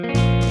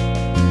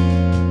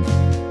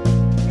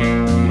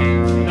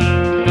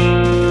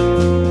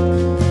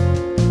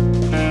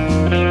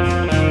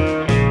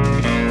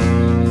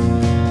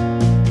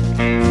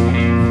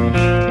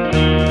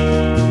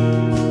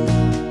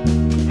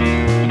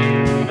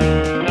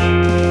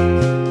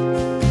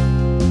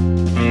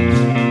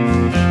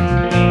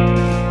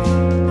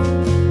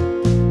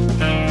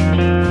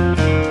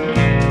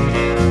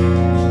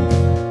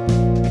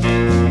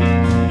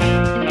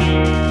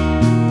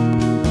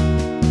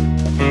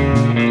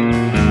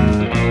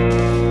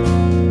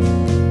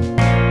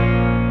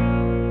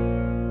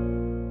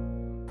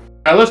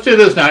All right, let's do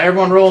this now.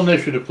 Everyone roll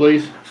initiative,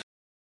 please.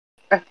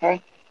 Okay.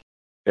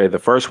 Okay, the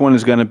first one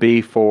is going to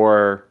be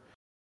for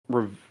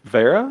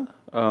Rivera.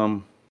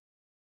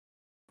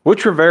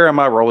 Which Rivera am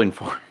I rolling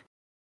for?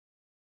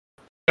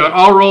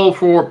 I'll roll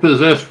for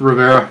possessed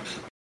Rivera.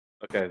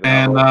 Okay.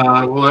 And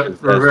we'll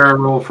let Rivera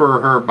roll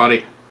for her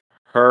body.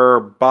 Her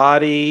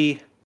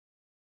body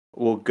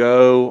will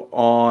go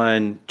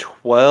on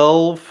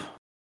 12,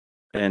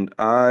 and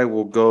I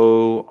will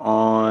go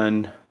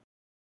on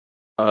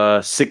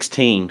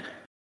 16.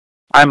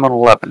 I'm on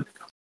 11.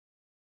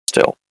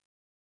 Still.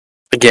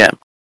 Again.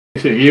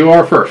 So you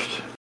are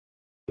first.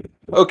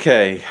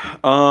 Okay.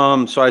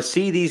 So I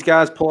see these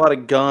guys pull out a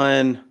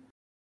gun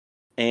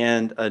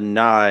and a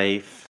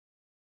knife.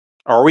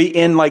 Are we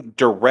in like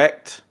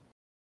direct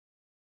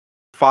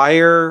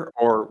fire,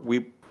 or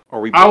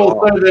are we? I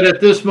will say that at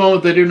this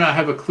moment they do not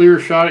have a clear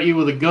shot at you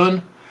with a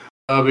gun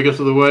because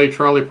of the way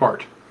Charlie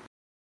parked.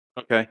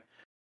 Okay.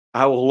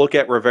 I will look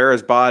at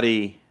Rivera's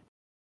body.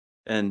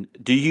 And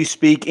do you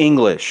speak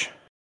English?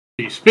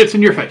 He spits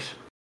in your face.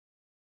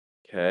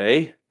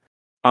 Okay.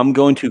 I'm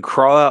going to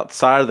crawl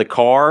outside of the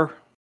car.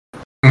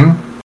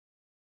 Mm-hmm.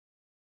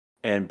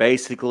 And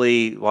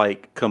basically,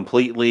 like,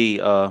 completely,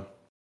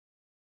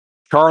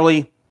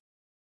 Charlie,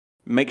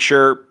 make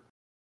sure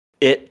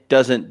it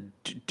doesn't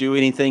do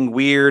anything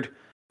weird.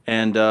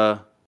 And, yeah.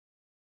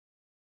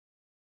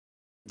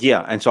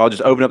 And so I'll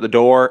just open up the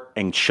door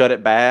and shut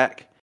it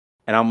back.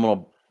 And I'm going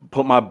to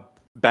put my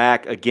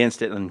back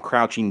against it and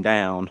crouching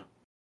down.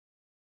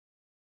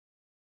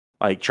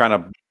 Like, trying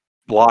to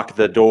block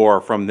the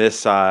door from this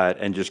side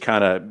and just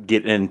kind of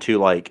get into,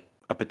 like,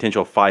 a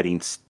potential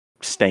fighting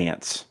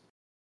stance.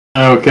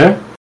 Okay.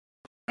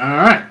 All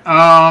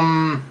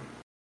right.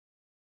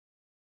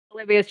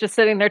 Olivia's just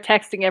sitting there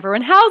texting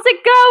everyone, "How's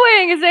it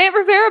going? Is Aunt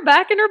Rivera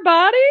back in her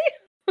body?"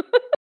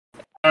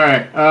 All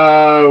right.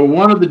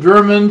 One of the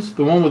Germans,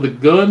 the one with the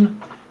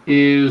gun,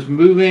 is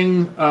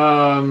moving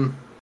around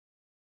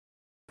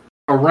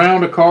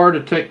a car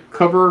to take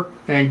cover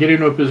and get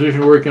into a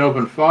position where he can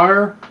open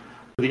fire.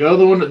 The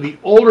other one, the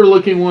older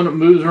looking one,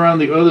 moves around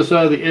the other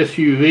side of the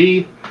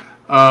SUV.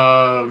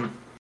 And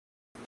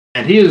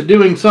he is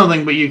doing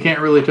something, but you can't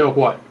really tell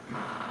what.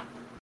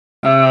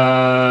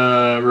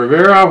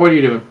 Rivera, what are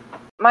you doing?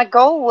 My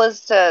goal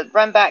was to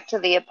run back to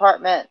the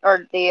apartment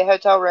or the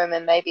hotel room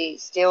and maybe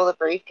steal the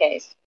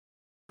briefcase.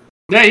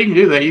 Yeah, you can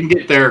do that. You can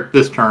get there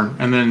this turn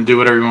and then do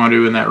whatever you want to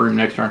do in that room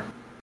next turn.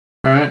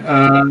 All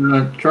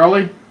right.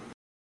 Charlie?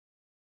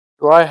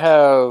 Do I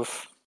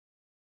have...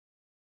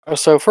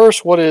 So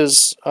first, what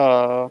is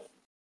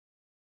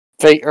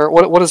fate, or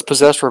what is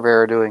possessed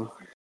Rivera doing?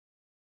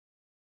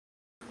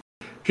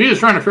 She is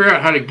trying to figure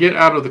out how to get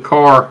out of the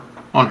car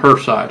on her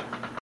side.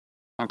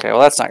 Okay, well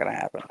that's not going to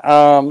happen.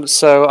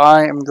 So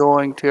I am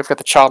going to... I've got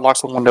the child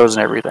locks on windows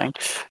and everything.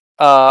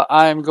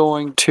 I am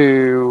going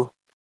to...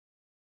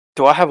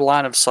 Do I have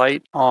line of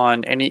sight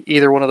on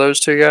either one of those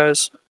two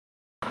guys?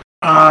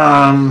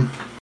 High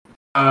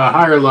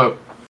or low?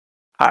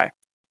 High.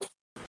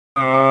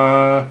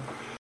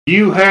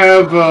 You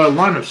have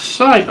line of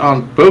sight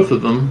on both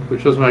of them,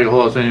 which doesn't make a whole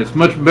lot of sense. It's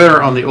much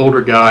better on the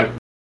older guy,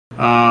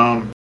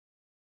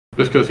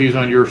 just because he's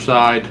on your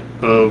side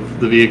of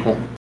the vehicle.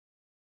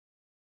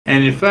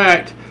 And in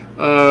fact,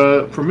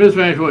 from his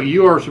vantage point,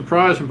 you are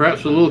surprised and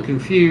perhaps a little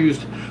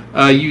confused.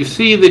 You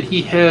see that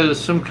he has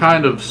some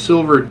kind of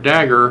silver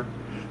dagger.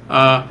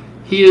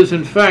 He is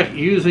in fact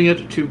using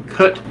it to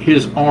cut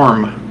his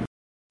arm.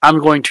 I'm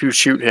going to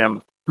shoot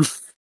him.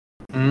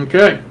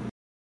 Okay.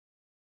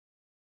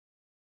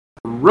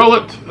 Roll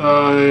it.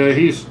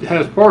 He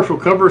has partial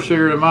cover, so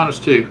you're at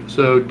 -2.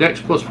 So Dex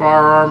plus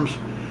firearms,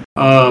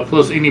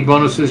 plus any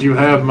bonuses you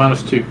have,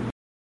 -2.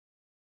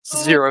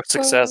 0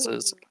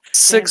 successes.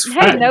 6.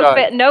 Hey,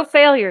 no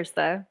failures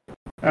though.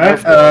 All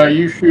right.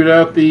 You shoot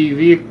out the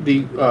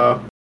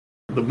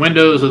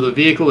windows of the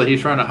vehicle that he's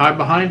trying to hide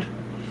behind,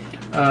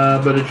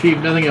 but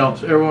achieve nothing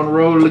else. Everyone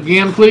roll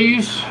again,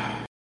 please.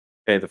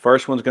 Okay, the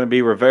first one's going to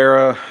be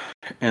Rivera,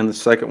 and the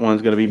second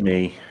one's going to be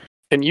me.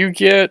 Can you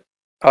get...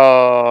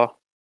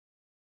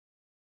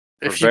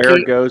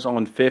 Rivera goes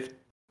on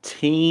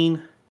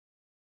 15,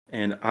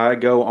 and I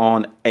go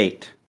on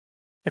 8.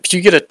 If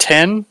you get a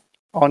 10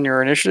 on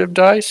your initiative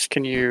dice,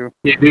 can you...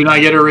 You do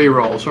not get a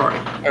reroll, sorry.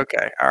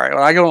 Okay, alright.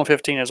 Well, I go on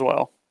 15 as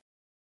well.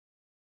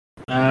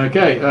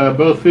 Okay,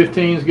 both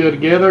 15s go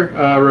together.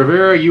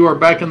 Rivera, you are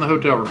back in the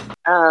hotel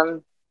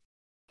room.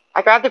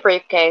 I grabbed the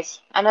briefcase.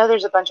 I know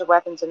there's a bunch of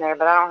weapons in there,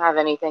 but I don't have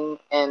anything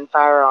in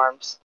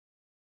firearms.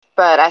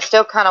 But I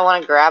still kind of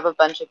want to grab a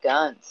bunch of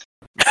guns.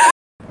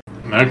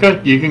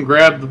 Okay, you can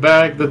grab the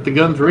bag that the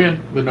guns are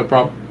in, but no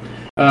problem.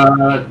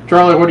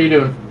 Charlie, what are you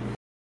doing?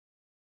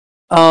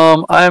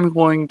 I'm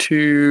going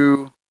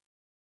to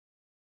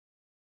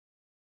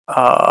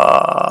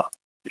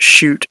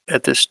shoot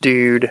at this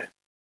dude.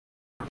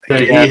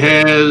 Okay, he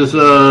has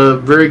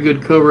very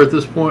good cover at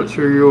this point,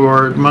 so you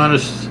are at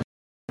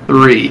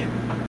 -3.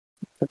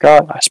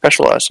 Forgot I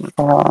specialize in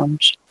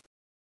firearms.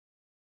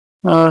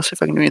 Let's see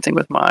if I can do anything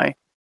with my...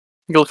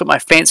 You can look at my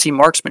fancy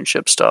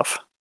marksmanship stuff.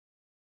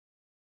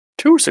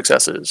 2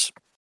 successes.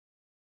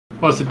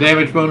 What's the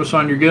damage bonus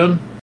on your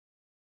gun?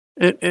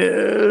 It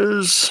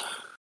is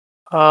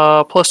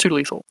 +2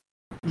 lethal.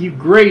 You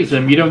graze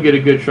him. You don't get a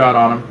good shot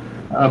on him.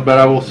 But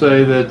I will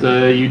say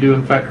that you do,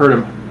 in fact, hurt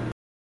him.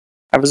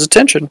 Have his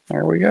attention.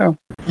 There we go.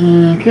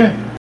 Okay.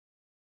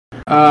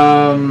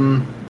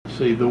 Let's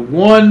see. The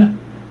one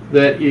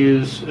that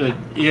is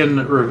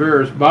in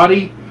Rivera's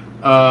body.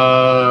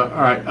 All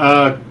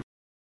right.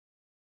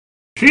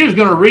 She is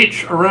going to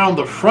reach around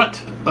the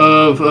front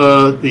of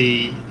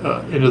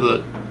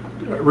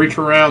reach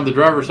around the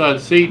driver's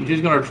side seat, and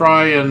she's going to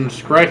try and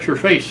scratch your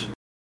face.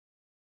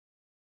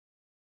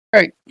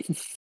 Right.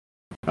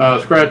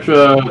 Scratch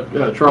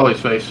Charlie's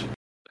face.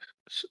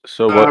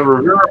 So what?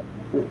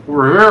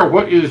 Rivera,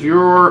 what is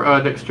your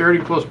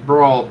dexterity plus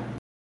brawl?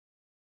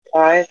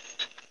 5.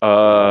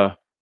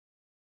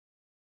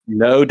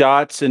 No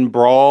dots in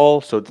brawl,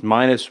 so it's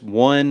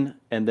 -1,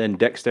 and then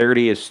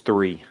dexterity is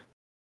 3.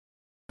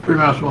 3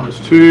 minus 1 is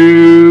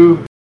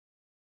 2.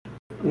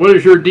 What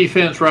is your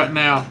defense right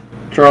now,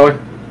 Charlie?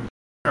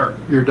 Or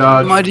your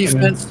dodge? My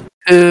defense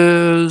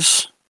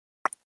is...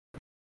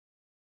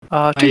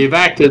 You've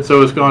acted,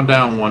 so it's gone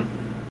down 1.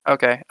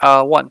 Okay,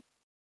 1.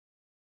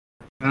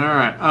 All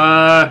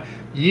right.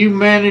 You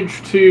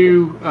manage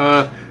to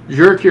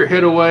jerk your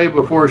head away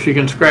before she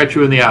can scratch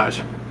you in the eyes.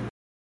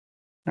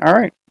 All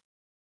right.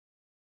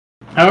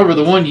 However,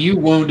 the one you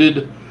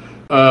wounded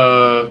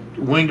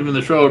winged him in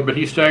the shoulder, but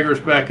he staggers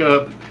back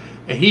up,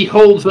 and he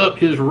holds up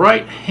his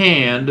right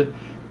hand,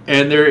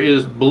 and there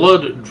is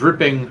blood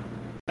dripping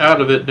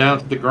out of it down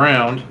to the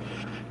ground,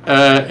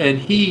 and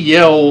he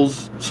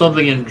yells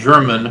something in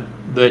German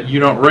that you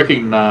don't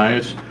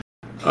recognize,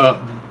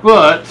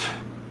 but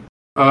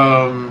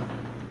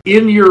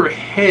in your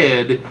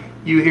head,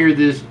 you hear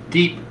this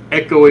deep,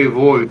 echoey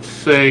voice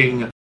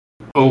saying,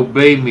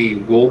 "Obey me,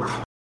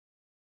 wolf."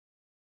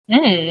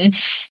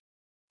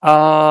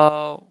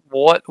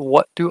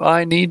 What do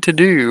I need to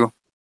do?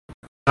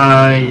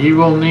 You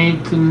will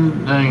need to...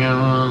 Hang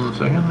on a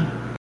second.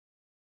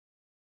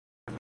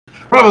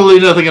 Probably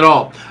nothing at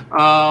all.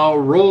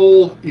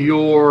 Roll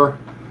your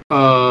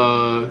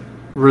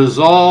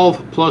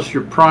resolve plus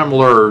your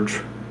primal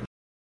urge.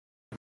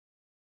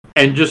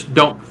 And just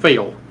don't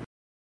fail.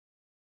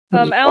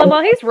 Alan,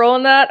 while he's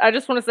rolling that, I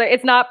just want to say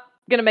it's not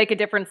going to make a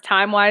difference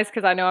time-wise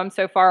because I know I'm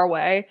so far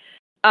away.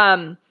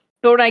 But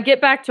when I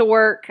get back to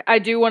work, I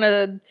do want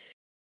to,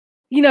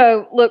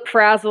 look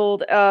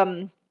frazzled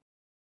and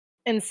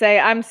say,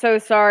 I'm so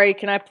sorry.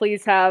 Can I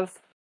please have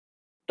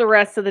the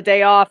rest of the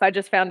day off? I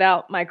just found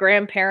out my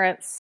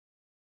grandparents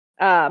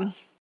died.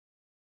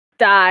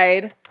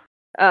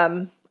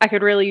 I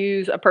could really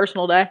use a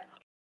personal day.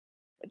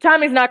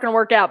 Timing's not going to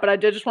work out, but I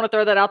did just want to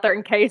throw that out there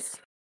in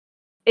case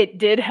it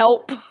did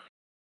help.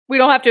 We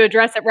don't have to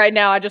address it right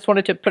now. I just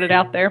wanted to put it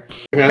out there.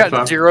 Okay, I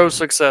got 0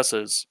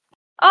 successes.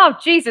 Oh,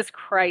 Jesus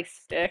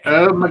Christ, Dick.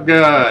 Oh my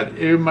God.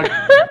 Oh my...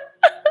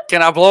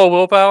 Can I blow a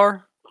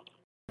willpower?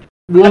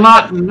 Well,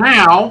 not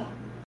now.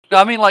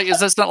 I mean, is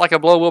this not like a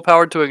blow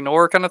willpower to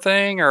ignore kind of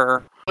thing,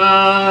 or?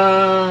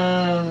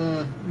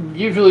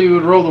 Usually you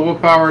would roll the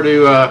willpower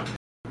to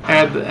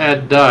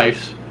add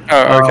dice.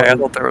 Oh, okay. I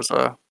thought there was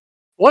a...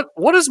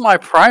 What is my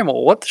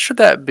primal? What should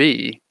that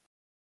be?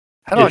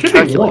 How do I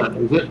calculate? It should be 1,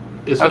 is it?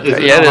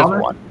 Okay, yeah, it is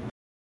 1.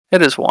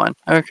 It is 1.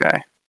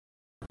 Okay.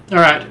 All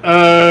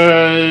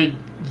right.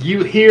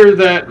 You hear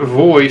that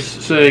voice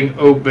saying,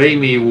 "Obey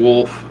me,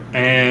 wolf,"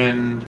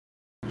 and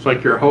it's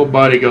like your whole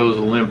body goes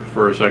limp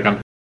for a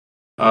second.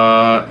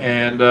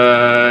 And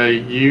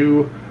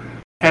you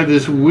have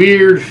this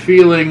weird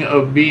feeling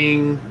of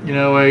being,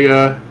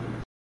 a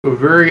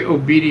very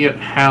obedient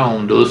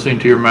hound listening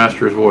to your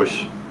master's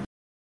voice.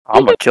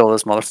 I'm gonna kill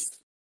this mother.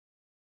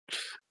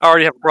 I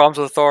already have problems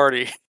with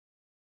authority.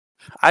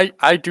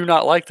 I do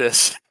not like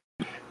this.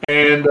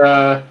 And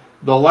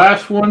the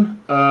last one,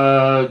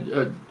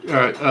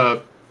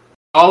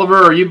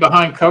 Oliver, are you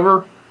behind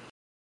cover?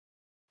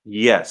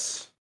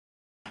 Yes.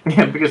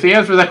 Yeah, because the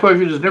answer to that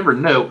question is never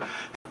no.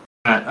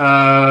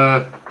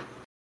 How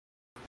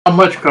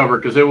much cover?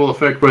 Because it will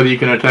affect whether you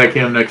can attack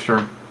him next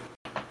turn.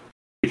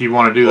 If you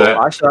want to do that.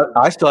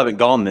 I still haven't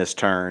gone this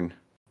turn.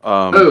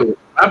 Oh,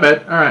 I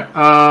bet. All right.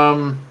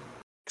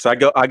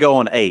 Because I go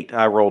on 8.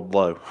 I rolled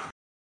low.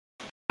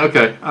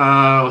 Okay.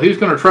 He's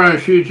going to try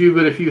and shoot you,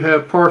 but if you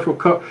have partial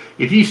cover,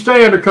 if you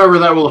stay under cover,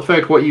 that will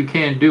affect what you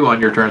can do on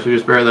your turn. So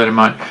just bear that in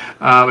mind.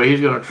 But he's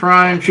going to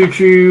try and shoot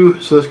you.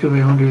 So that's going to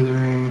be 1, 2,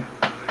 3.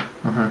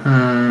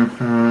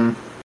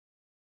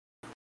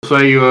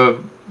 Say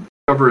you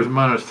cover is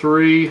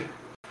 -3.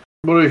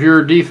 What is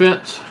your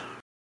defense?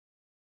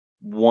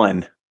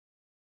 1.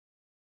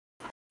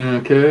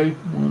 Okay.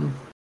 1.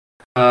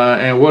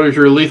 And what is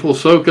your lethal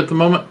soak at the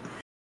moment?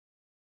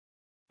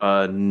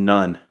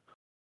 None.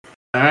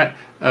 All right.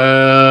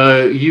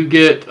 You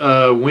get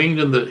winged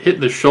hit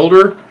in the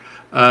shoulder,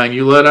 and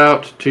you let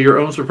out, to your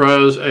own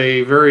surprise,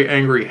 a very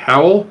angry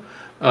howl.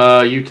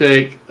 You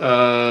take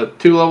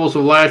 2 levels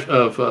of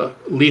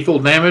lethal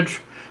damage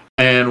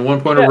and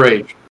 1 point of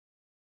rage.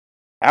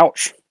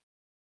 Ouch.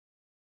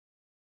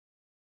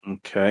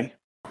 Okay.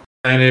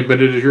 But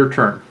it is your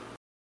turn.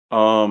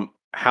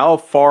 How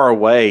far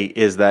away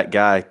is that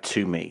guy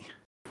to me?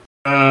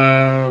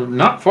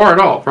 Not far at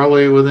all.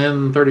 Probably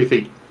within 30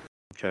 feet.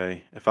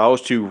 Okay. If I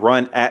was to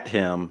run at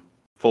him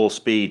full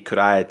speed, could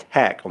I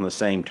attack on the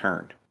same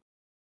turn?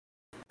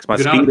 Because my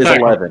speed is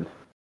 11.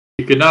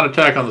 You could not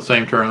attack on the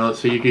same turn. Let's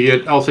see.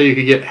 I'll say you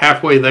could get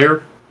halfway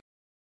there.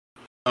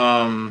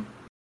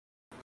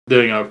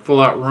 Doing a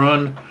full-out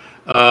run.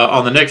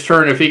 On the next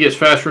turn, if he gets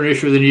faster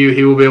initiative than you,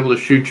 he will be able to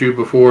shoot you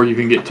before you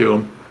can get to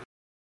him.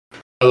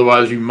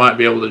 Otherwise, you might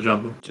be able to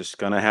jump him. Just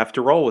gonna have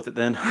to roll with it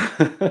then.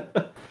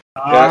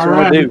 That's what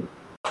I do.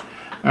 All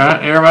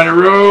right, everybody,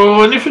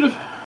 roll initiative.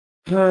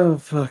 Oh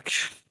fuck!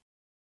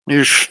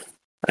 Oof.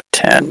 A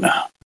 10.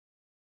 All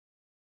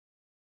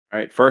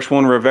right, first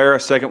one Rivera,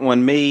 second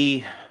one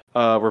me.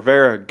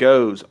 Rivera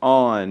goes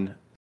on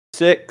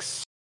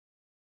 6,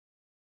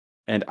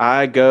 and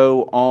I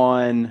go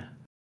on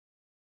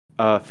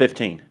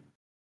 15.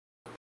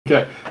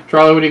 Okay,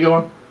 Charlie, what are you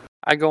going?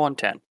 I go on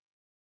 10.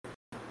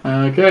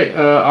 Okay,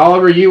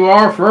 Oliver, you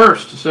are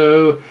first,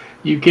 so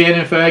you can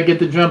in fact get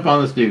the jump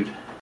on this dude.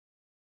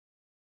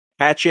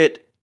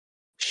 Hatchet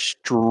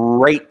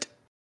straight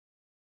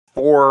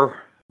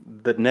for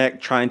the neck,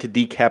 trying to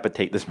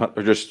decapitate this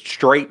or just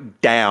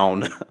straight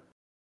down.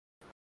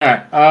 All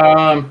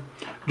right.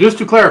 Just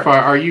to clarify,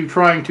 are you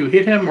trying to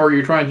hit him or are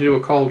you trying to do a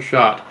called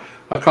shot?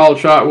 A called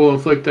shot will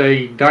inflict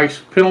a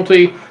dice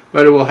penalty,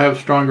 but it will have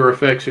stronger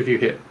effects if you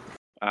hit.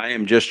 I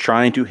am just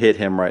trying to hit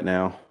him right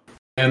now.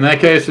 In that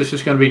case, this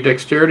is going to be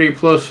dexterity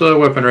plus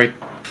weaponry.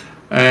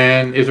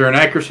 And is there an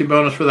accuracy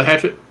bonus for the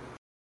hatchet?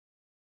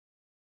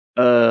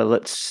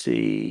 Let's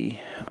see.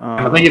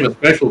 I think you have a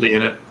specialty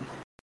in it.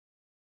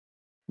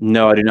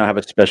 No, I do not have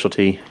a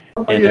specialty.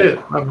 No,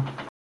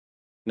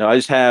 I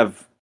just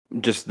have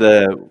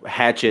the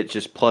hatchet,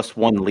 just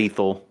 +1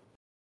 lethal.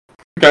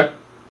 Okay.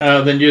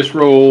 Then just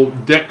roll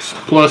dex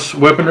plus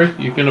weaponry.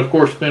 You can, of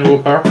course, spend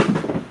willpower.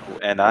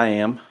 And I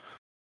am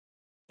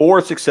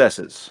 4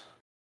 successes.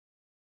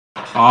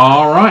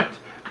 All right.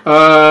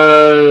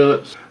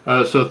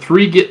 So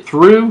 3 get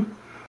through.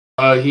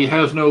 He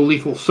has no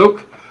lethal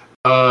soak.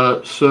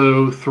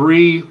 So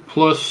 3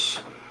 plus.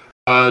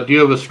 Do you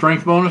have a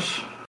strength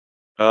bonus?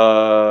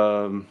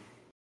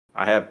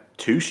 I have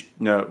 2.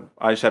 No,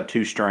 I just have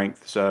 2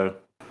 strength. So.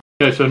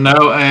 Okay, so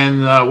no.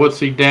 And what's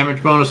the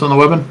damage bonus on the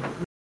weapon?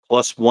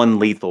 +1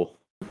 lethal.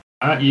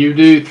 All right, you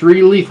do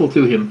 3 lethal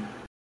to him.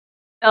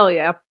 Hell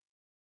yeah.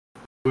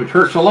 Which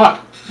hurts a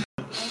lot.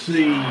 Let's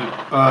see,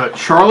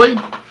 Charlie,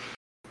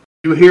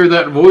 you hear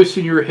that voice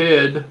in your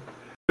head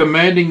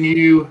commanding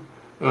you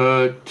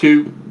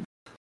to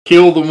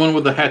kill the one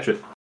with the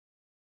hatchet.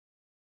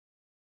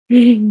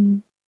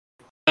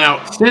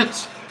 Now,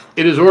 since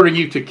it is ordering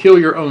you to kill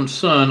your own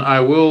son,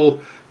 I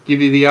will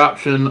give you the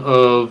option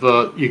of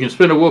you can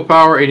spend a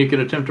willpower and you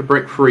can attempt to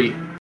break free.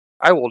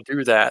 I will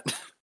do that.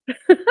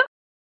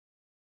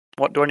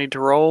 What do I need to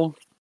roll?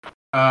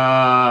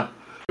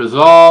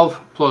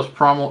 Resolve plus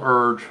primal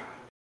urge.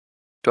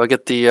 Do I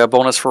get the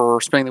bonus for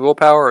spending the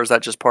willpower, or is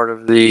that just part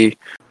of the...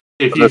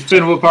 If you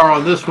spend willpower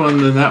on this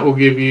one, then that will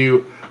give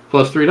you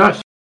 +3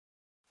 dice.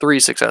 3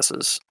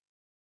 successes.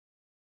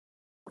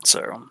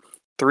 So,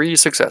 3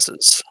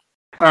 successes.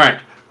 All right.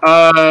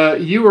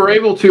 You were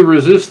able to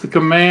resist the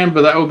command,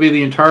 but that will be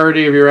the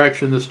entirety of your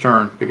action this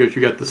turn because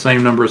you got the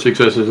same number of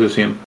successes as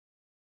him.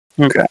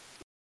 Okay.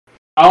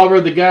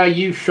 Oliver, the guy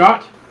you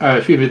shot,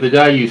 the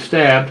guy you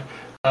stabbed,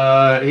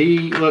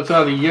 he lets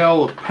out a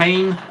yell of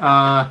pain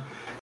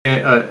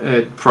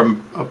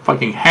from a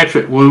fucking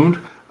hatchet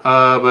wound.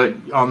 But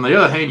on the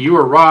other hand, you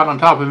are right on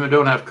top of him and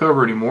don't have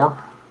cover anymore.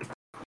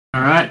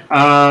 All right.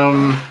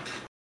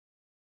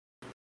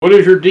 What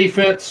is your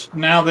defense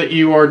now that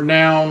you are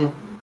down?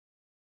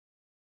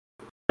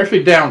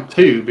 Actually, down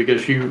 2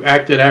 because you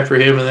acted after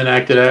him and then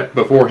acted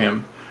before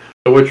him.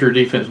 So, what's your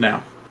defense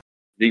now?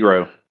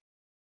 0.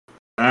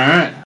 All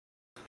right.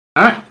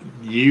 All right.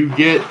 You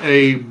get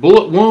a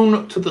bullet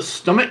wound to the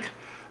stomach.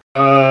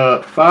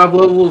 5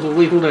 levels of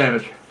lethal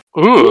damage.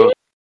 Ooh.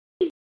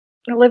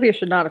 Olivia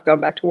should not have gone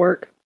back to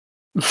work.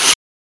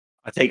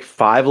 I take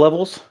 5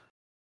 levels.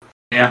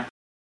 Yeah.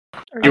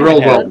 You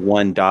rolled well.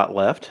 1 dot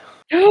left.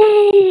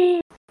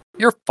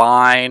 You're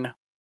fine.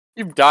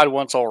 You've died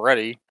once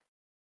already.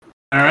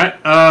 All right.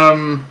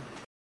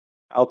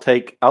 I'll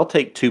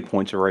take 2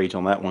 points of rage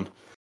on that one.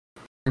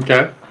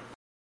 Okay.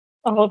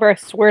 Oliver, I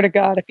swear to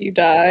God, if you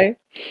die.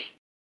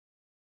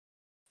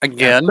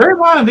 Again? Bear in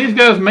mind, these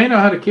guys may know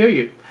how to kill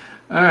you.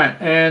 All right.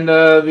 And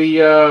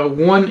the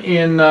one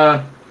in...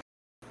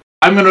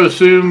 I'm going to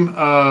assume,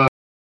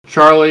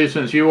 Charlie,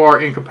 since you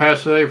are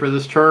incapacitated for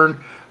this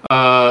turn,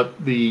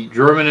 the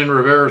German in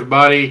Rivera's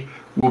body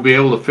will be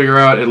able to figure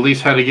out at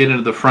least how to get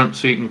into the front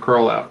seat and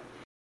crawl out.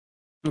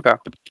 Okay.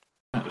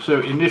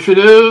 So,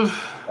 initiative...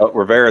 Oh,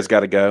 Rivera's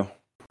got to go.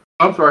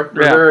 I'm sorry.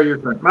 Rivera, your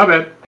turn. My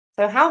bad.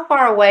 So how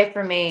far away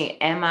from me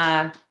am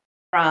I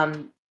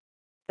from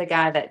the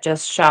guy that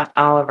just shot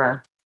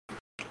Oliver?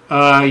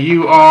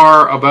 You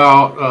are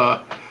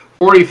about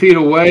 40 feet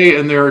away,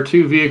 and there are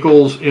 2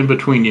 vehicles in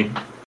between you.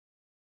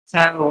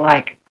 So,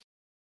 like,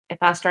 if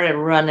I started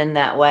running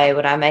that way,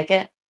 would I make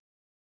it?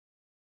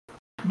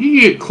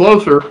 You get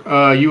closer,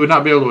 you would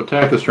not be able to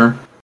attack this turn.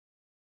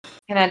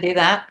 Can I do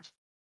that?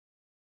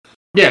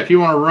 Yeah, if you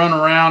want to run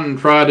around and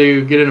try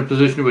to get in a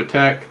position to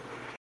attack.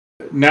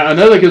 Now,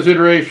 another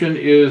consideration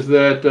is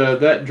that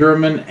that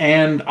German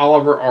and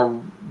Oliver are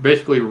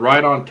basically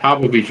right on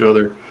top of each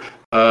other.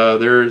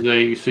 There is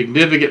a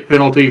significant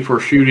penalty for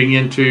shooting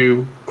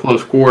into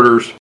close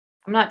quarters.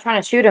 I'm not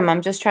trying to shoot him.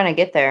 I'm just trying to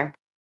get there.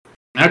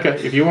 Okay,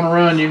 if you want to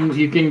run,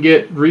 you can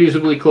get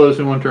reasonably close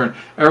in one turn.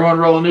 Everyone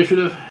roll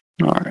initiative.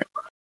 All right.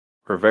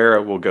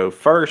 Rivera will go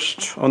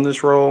first on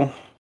this roll.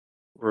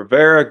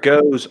 Rivera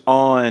goes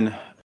on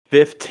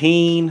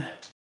 15,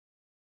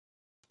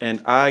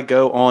 and I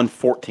go on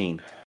 14.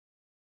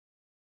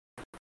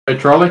 Hey,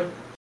 Charlie?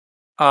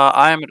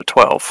 I am at a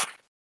 12.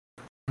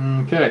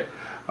 Okay.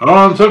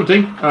 On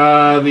 17,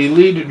 the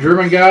lead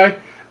German guy,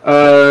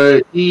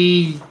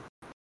 he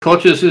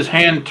clutches his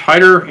hand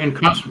tighter in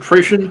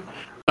concentration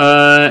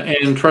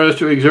and tries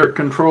to exert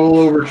control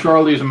over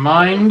Charlie's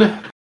mind.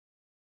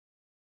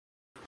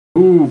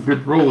 Ooh,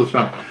 good roll this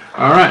time.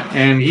 All right,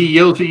 and he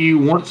yells at you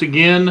once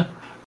again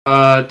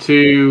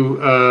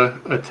to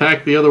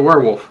attack the other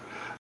werewolf.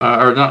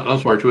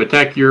 To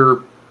attack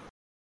your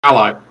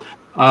ally.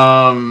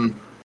 Or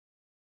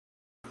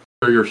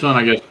your son,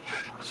 I guess.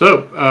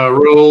 So,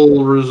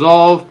 roll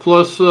resolve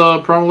plus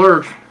primal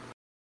urge.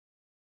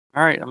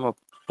 All right, I'm going to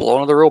blow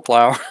another roll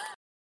plow.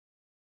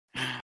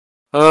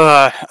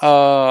 By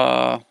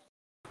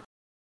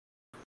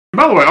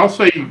the way, I'll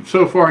say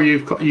so far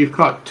you've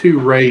caught 2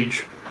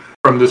 rage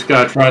from this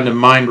guy trying to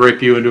mind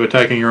rape you into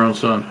attacking your own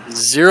son.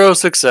 0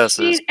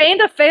 successes. And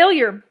a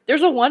failure.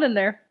 There's a 1 in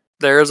there.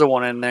 There is a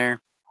 1 in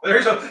there.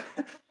 There's a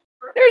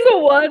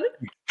 1.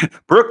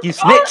 Brooke, you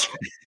snitch!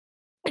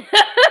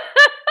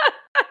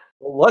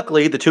 Well,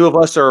 luckily, the two of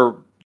us are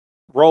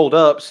rolled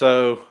up,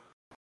 so...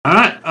 All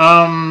right,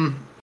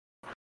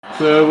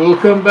 so we'll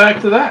come back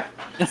to that.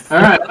 All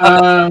right,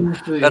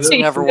 That's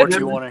never what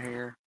you want to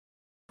hear.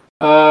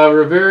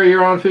 Rivera,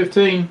 you're on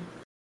 15.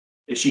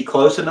 Is she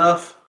close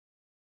enough?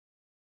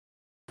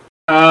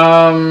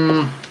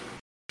 High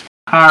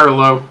or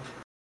low?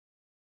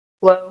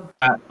 Low.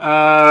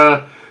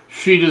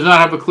 She does not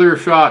have a clear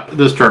shot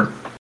this turn.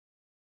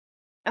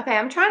 Okay,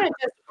 I'm trying to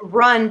just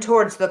run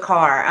towards the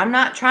car. I'm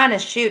not trying to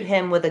shoot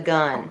him with a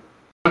gun.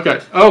 Okay.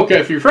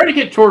 If you're trying to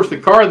get towards the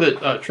car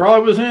that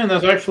Charlie was in,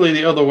 that's actually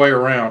the other way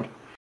around.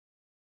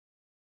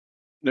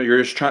 No,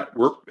 you're just trying...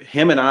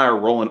 him and I are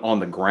rolling on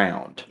the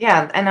ground.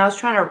 Yeah, and I was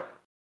trying to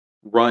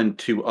Run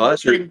to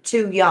us? Or...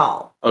 to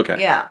y'all. Okay.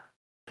 Yeah.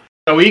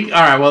 So all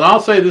right. Well, I'll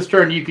say this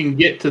turn you can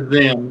get to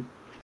them.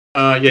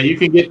 You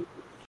can get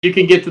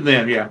to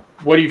them. Yeah.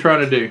 What are you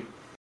trying to do?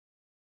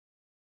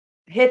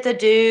 Hit the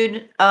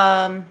dude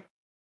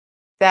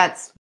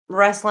that's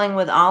wrestling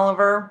with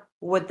Oliver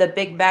with the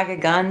big bag of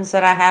guns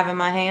that I have in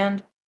my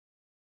hand.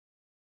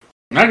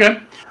 Okay.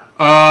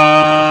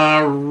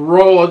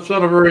 Roll. It's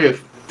not a very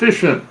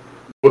efficient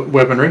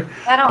weaponry.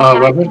 I don't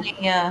have any,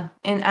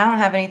 and I don't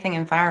have anything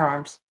in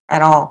firearms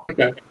at all.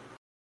 Okay.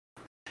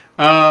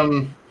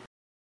 I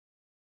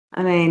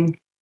mean,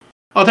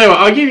 I'll tell you what.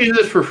 I'll give you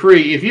this for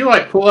free. If you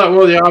pull out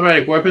one of the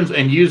automatic weapons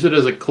and use it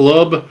as a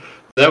club,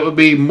 that would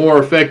be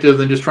more effective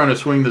than just trying to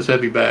swing this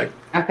heavy bag.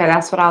 okay,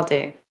 that's what I'll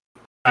do.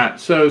 All right.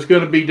 So it's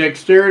going to be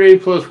dexterity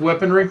plus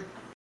weaponry.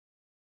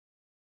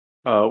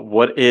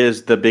 What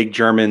is the big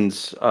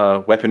German's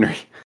weaponry?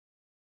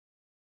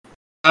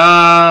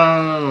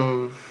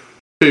 2.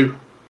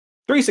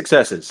 3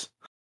 successes.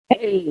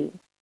 Hey.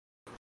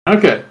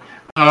 Okay.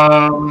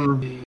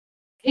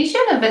 He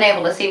shouldn't have been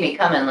able to see me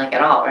coming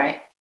at all,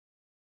 right?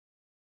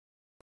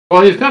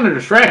 Well, he's kind of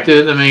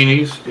distracted. I mean,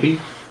 he's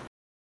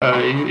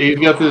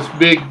got this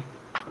big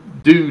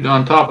dude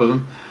on top of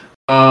him.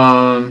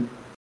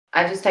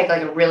 I just take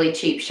a really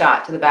cheap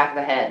shot to the back of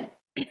the head.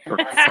 The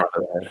front of the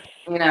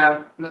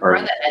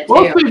head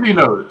Well, too. see if you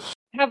notice.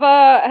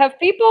 Have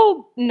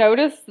people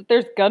noticed that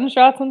there's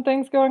gunshots and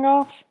things going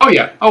off? Oh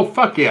yeah. Oh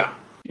fuck yeah.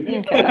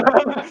 Okay.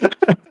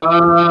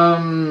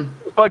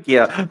 Fuck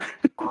yeah.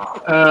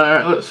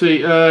 Let's see.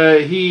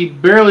 He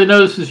barely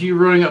notices you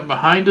running up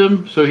behind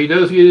him, so he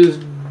does get his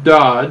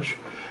dodge.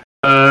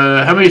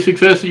 How many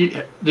successes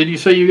did you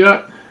say you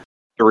got?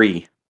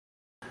 3.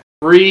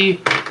 3.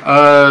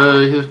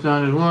 His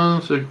dodge is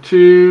 1, so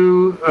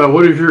 2.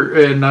 What is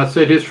your? And I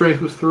said his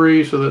strength was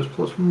 3, so that's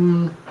plus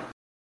 1.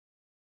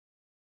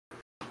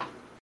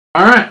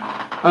 All right.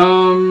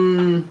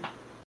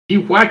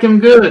 You whack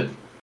him good.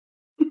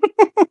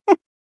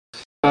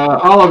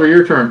 Oliver,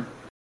 your turn.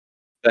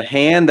 The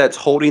hand that's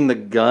holding the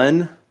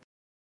gun,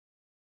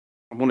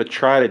 I'm going to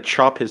try to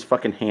chop his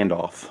fucking hand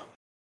off.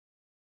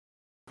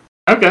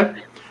 Okay.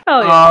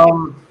 Oh yeah.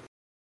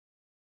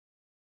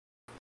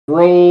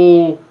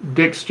 Roll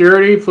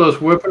dexterity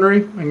plus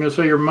weaponry. I'm going to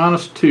say you're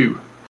 -2.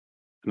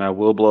 And I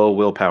will blow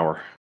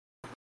willpower.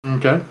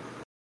 Okay.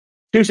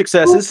 2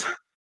 successes.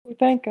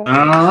 Thank God.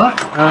 All right.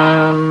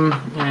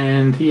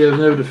 And he has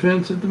no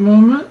defense at the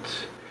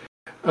moment.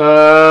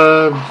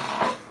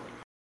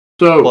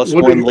 So Plus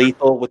what 1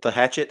 lethal with the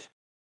hatchet.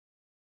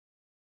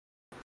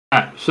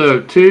 Alright, so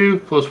 2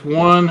 plus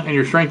 1, and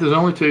your strength is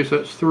only 2, so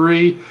that's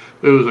 3.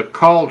 It was a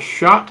called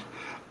shot.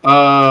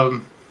 Alright,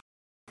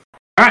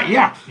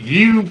 yeah.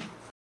 You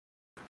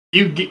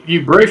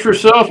brace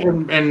yourself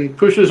and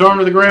push his arm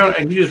to the ground,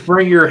 and you just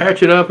bring your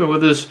hatchet up, and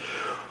with this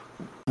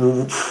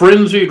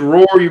frenzied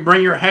roar, you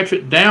bring your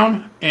hatchet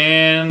down,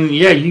 and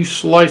yeah, you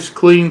slice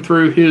clean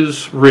through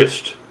his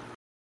wrist.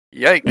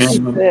 Yikes.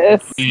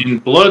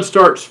 And blood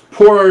starts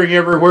pouring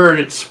everywhere, and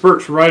it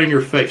spurts right in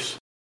your face.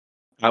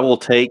 I will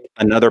take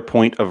another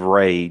point of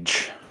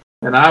rage.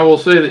 And I will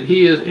say that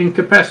he is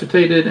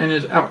incapacitated and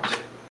is out.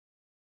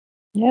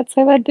 Yeah, that's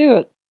how I do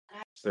it.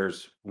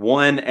 There's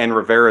 1 and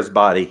Rivera's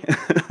body.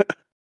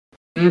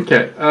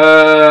 Okay.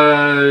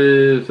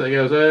 So that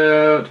goes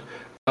out.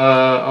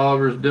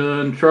 Oliver's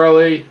done.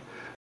 Charlie,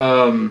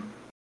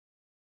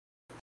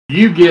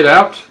 you get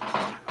out.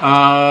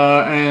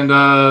 And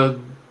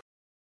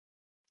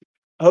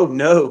Oh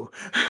no.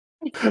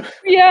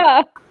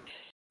 Yeah.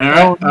 all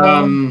right.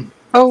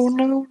 Oh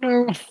no.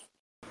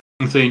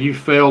 I'm saying you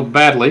failed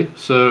badly.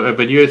 So,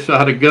 but you still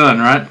had a gun,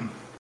 right?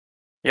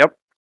 Yep.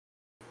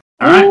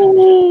 All right.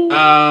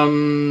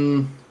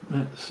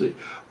 Let's see.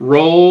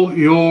 Roll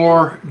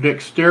your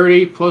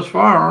dexterity plus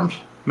firearms.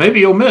 Maybe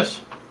you'll miss.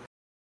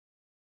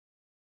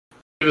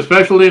 You have a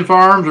specialty in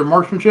firearms or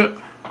marksmanship?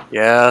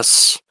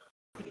 Yes.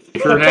 You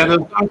sure have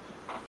those?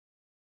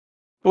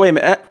 Wait a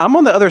minute. I'm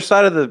on the other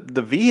side of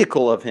the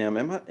vehicle of him.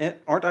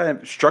 Aren't I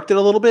obstructed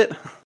a little bit?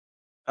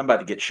 I'm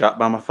about to get shot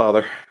by my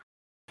father.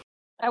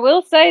 I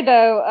will say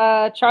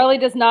though, Charlie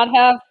does not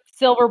have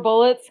silver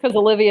bullets because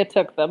Olivia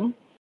took them.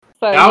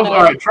 So All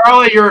right,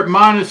 Charlie, you're at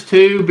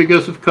 -2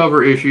 because of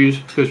cover issues,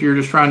 because you're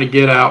just trying to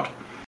get out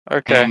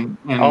Okay. and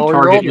I'll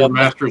target roll your them.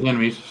 master's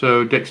enemies.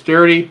 So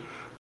dexterity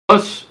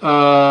plus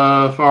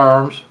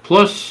firearms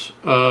plus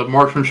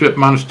marksmanship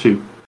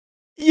 -2.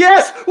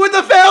 Yes, with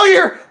the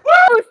failure.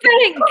 Oh,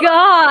 thank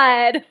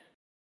God!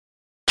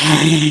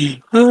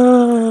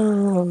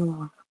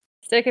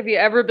 Stick, have you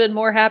ever been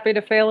more happy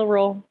to fail a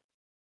roll?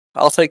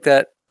 I'll take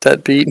that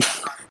beat.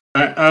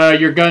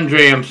 Your gun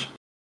jams.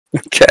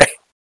 Okay.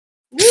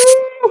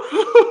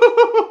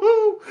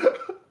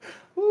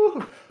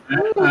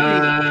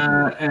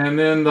 And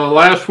then the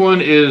last one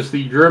is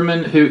the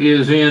German who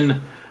is in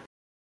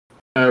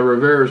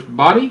Rivera's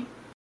body.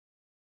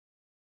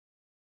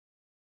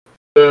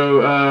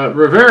 So,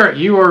 Rivera,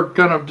 you are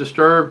kind of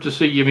disturbed to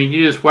see. I mean,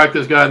 you just whack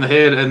this guy in the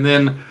head, and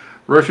then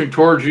rushing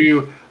towards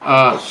you,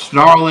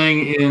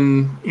 snarling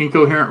in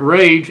incoherent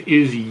rage,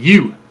 is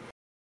you.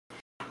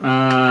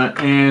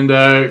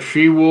 And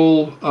she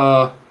will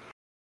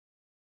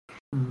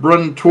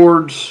run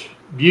towards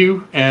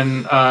you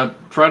and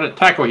try to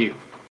tackle you.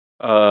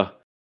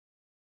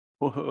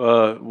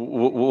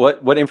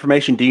 What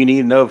information do you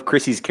need to know of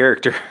Chrissy's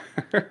character?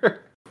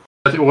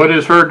 What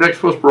is her dex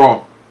plus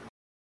brawl?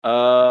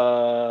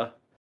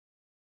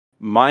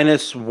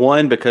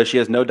 -1 because she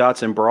has no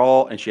dots in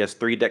brawl and she has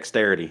 3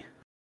 dexterity.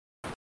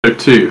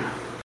 2.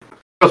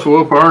 That's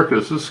willpower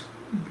because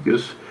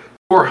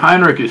poor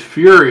Heinrich is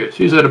furious.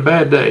 He's had a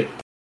bad day.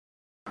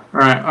 All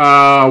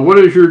right. What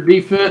is your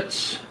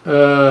defense?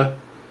 Rivera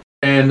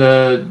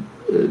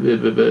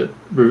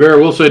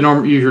will say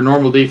use your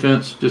normal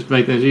defense just to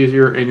make things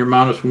easier, and you're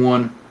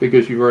 -1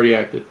 because you've already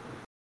acted.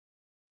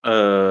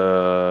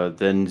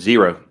 Then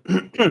 0.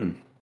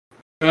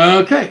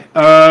 Okay.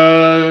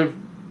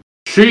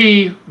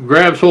 She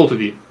grabs hold of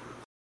you.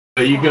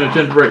 You can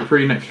attempt to break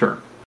free next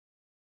turn.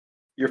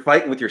 You're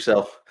fighting with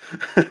yourself.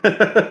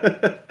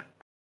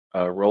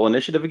 Roll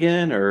initiative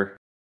again, or?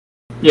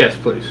 Yes,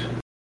 please.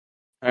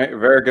 All right,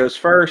 Vera goes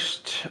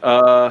first.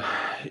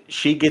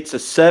 She gets a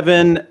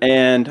 7,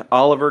 and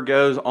Oliver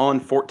goes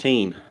on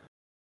 14.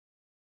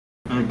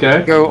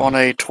 Okay. Go on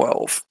a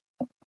 12.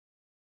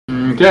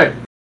 Okay.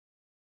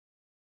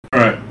 All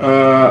right.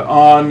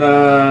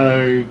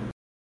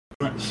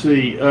 Let's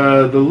see.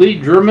 The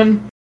lead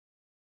German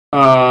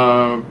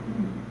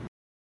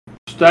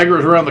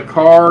staggers around the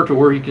car to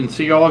where he can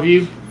see all of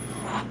you,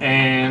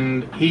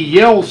 and he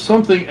yells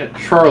something at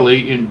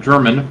Charlie in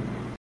German,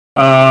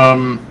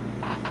 and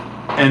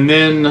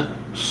then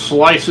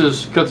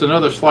cuts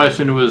another slice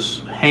into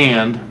his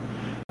hand,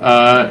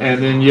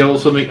 and then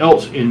yells something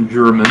else in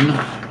German.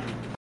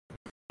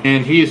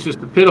 And he is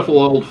just a pitiful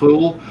old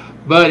fool,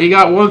 but he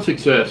got 1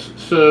 success.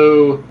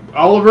 So,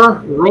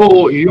 Oliver,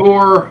 roll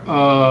your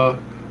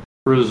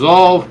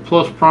resolve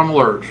plus primal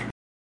urge.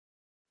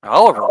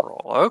 Oliver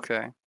roll.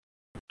 Okay.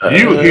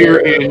 You hear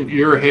in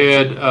your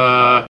head,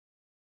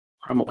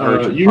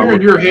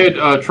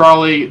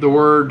 Charlie, the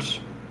words,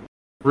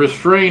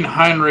 restrain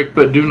Heinrich,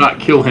 but do not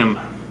kill him.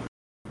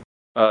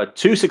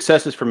 2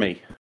 successes for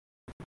me.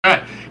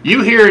 Right.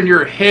 You hear in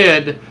your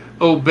head,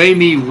 obey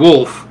me,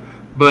 wolf,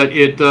 but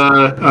it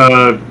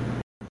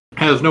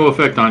has no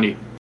effect on you.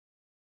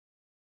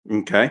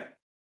 Okay.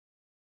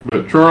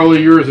 But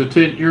Charlie, your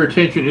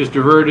attention is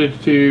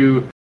diverted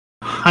to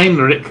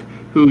Heinrich,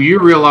 who you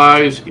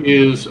realize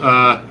is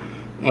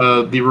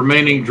the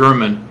remaining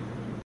German,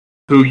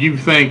 who you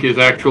think is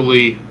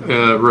actually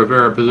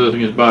Rivera possessing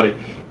his body.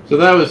 So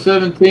that was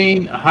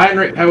 17.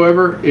 Heinrich,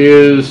 however,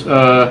 is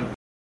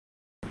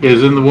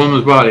in the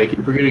woman's body. I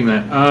keep forgetting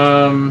that.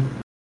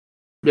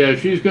 Yeah,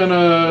 she's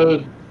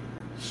gonna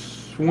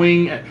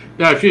swing.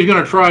 Now she's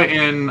gonna try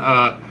and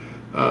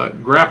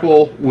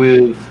grapple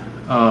with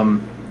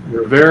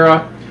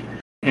Rivera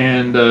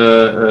and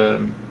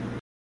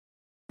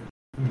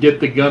get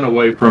the gun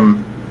away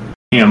from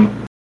him.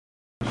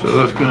 So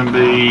that's going to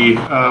be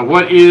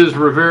what is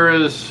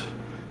Rivera's?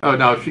 Oh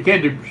no, she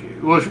can't do.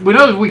 Well, we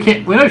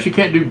know she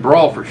can't do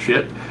brawl for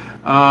shit.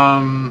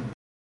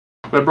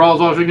 But brawl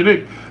is all she can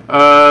do.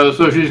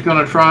 So she's going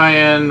to try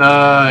and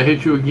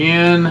hit you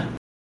again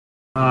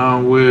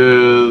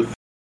with.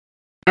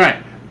 All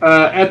right.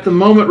 At the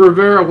moment,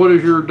 Rivera, what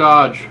is your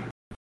dodge?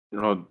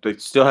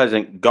 It still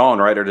hasn't gone,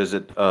 right? Or does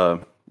it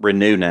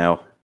renew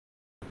now?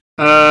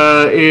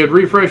 It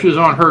refreshes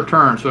on her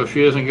turn, so if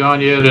she hasn't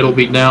gone yet, it'll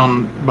be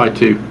down by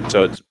 2.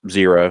 So it's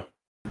 0.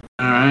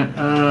 All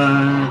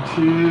right,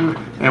 2.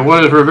 And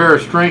what is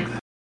Rivera's strength?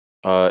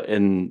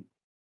 And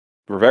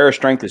Rivera's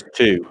strength is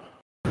 2.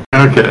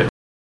 Okay.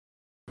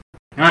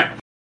 All right,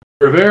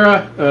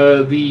 Rivera,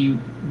 the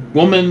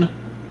woman,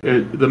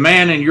 the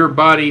man in your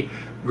body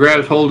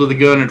grabs hold of the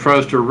gun and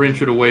tries to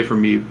wrench it away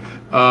from you.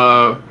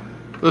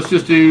 Let's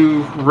just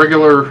do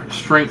regular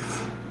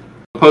strength,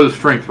 opposed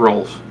strength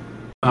rolls.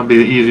 That'll be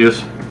the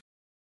easiest.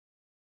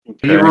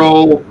 Okay. You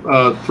roll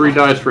 3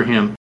 dice for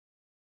him.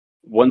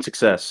 1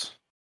 success.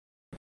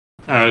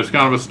 It's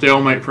kind of a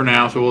stalemate for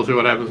now, so we'll see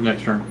what happens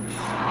next turn.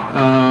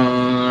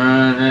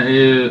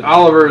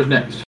 Oliver is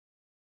next.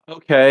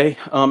 Okay.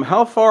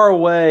 How far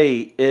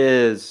away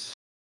is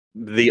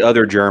the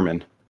other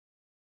German?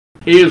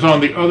 He is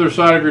on the other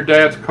side of your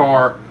dad's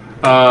car,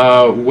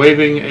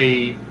 waving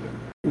a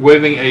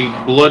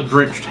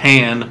blood-drenched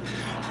hand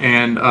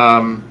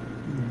and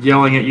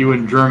yelling at you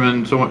in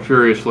German somewhat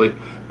furiously.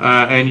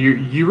 And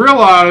you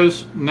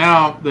realize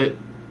now that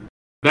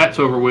that's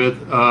over with,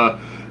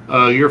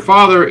 your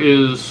father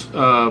is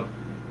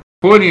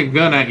pointing a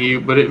gun at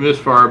you, but it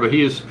misfire, but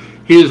his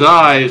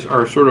eyes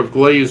are sort of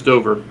glazed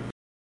over.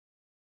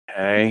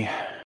 Okay.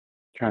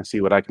 Trying to see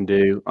what I can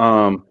do.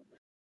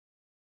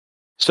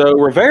 So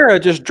Rivera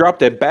just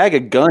dropped a bag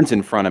of guns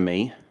in front of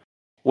me.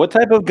 What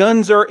type of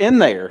guns are in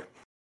there?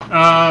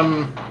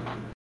 A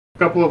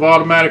couple of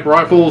automatic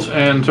rifles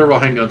and several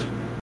handguns.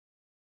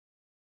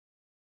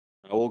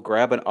 I will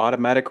grab an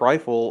automatic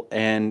rifle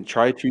and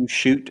try to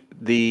shoot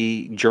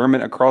the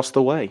German across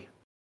the way.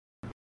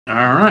 All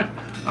right.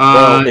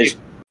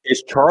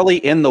 Is Charlie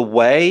in the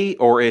way,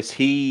 or is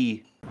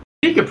he?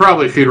 He could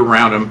probably shoot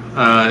around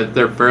him.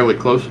 They're fairly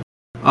close.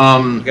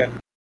 Okay. All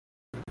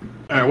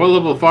right, what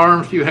level of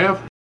firearms do you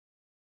have?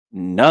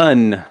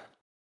 None.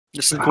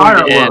 This is Higher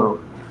going or in low?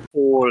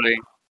 poorly.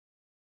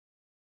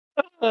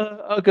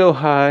 I'll go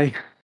high.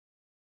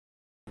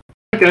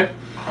 Okay.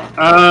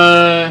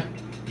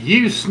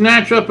 You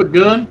snatch up a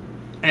gun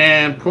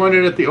and point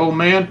it at the old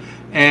man,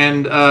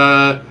 and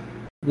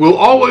we'll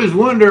always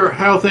wonder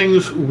how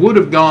things would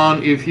have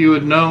gone if you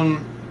had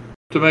known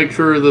to make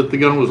sure that the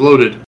gun was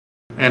loaded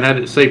and had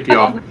its safety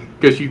off.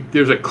 Because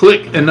there's a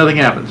click and nothing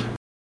happens.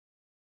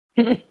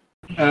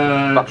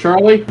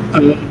 Charlie?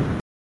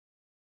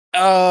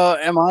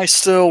 Am I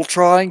still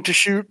trying to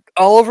shoot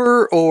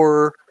Oliver,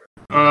 or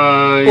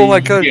my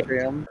gun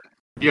jammed?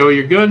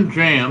 Your gun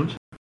jammed.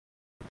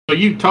 So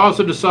you toss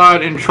it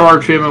aside and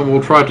charge him, and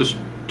we'll try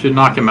to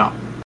knock him out.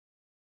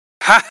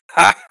 Ha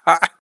ha ha!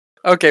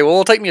 Okay, well,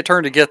 it'll take me a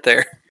turn to get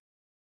there.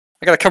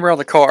 I gotta come around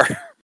the car.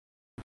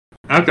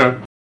 Okay.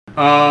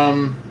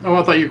 I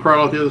thought you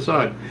crawled out the other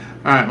side.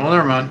 All right, well,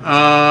 never mind.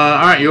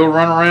 All right, you'll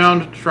run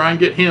around to try and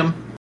get him.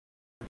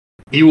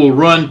 He will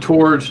run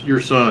towards your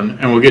son,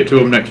 and we'll get to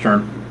him next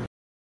turn.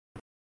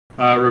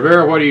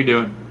 Rivera, what are you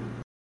doing?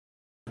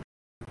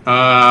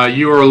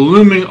 You are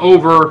looming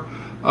over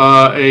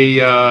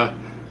a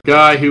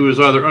guy who is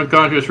either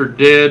unconscious or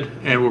dead,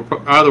 and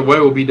either way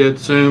will be dead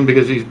soon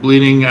because he's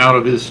bleeding out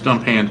of his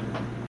stump hand.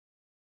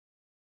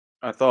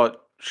 I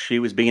thought she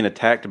was being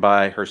attacked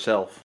by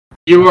herself.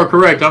 You are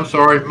correct. I'm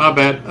sorry. My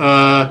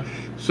bad.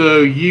 So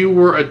you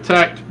were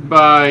attacked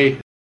by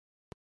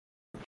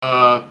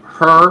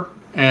her,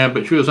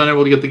 but she was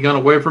unable to get the gun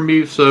away from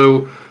you,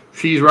 so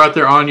she's right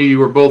there on you. You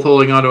were both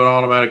holding onto an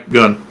automatic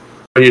gun.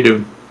 What are you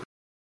doing?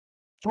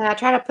 Can I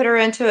try to put her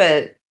into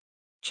a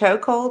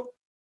chokehold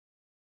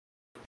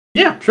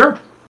Yeah, sure.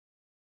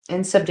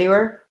 and subdue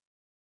her?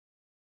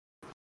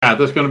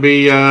 That's going to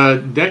be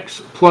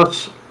Dex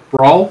plus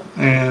Brawl,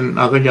 and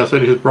I think I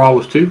said his Brawl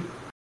was 2.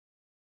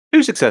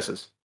 2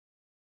 successes.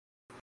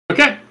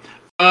 Okay.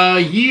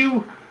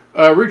 You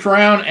reach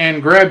around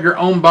and grab your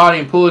own body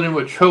and pull it into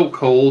a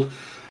chokehold,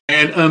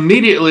 and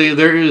immediately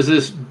there is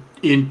this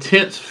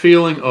intense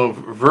feeling of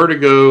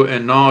vertigo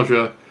and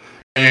nausea,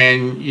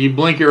 and you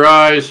blink your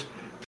eyes,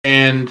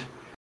 and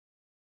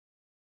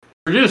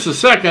for just a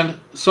second,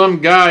 some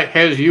guy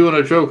has you in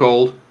a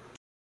chokehold,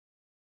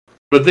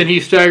 but then he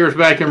staggers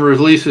back and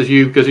releases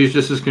you because he's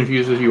just as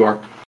confused as you are.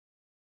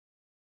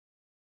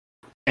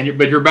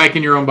 but you're back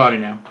in your own body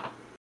now.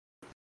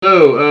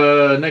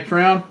 So, next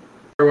round.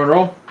 Everyone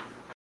roll.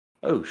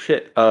 Oh,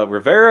 shit.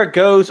 Rivera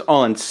goes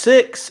on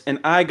 6, and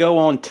I go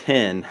on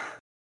 10.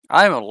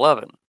 I'm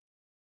 11.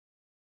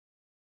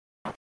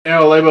 Yeah,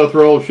 they both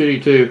rolled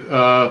shitty too.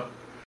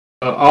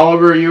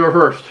 Oliver, you are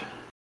first.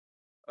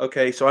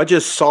 Okay, so I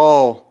just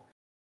saw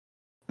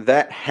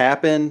that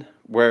happen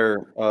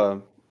where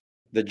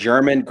the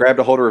German grabbed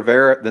a hold of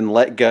Rivera, then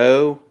let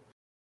go.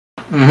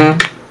 Mm-hmm.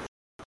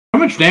 How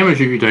much damage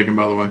have you taken,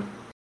 by the way?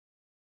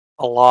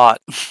 A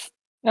lot.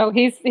 No,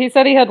 he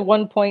said he had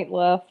 1 point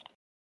left.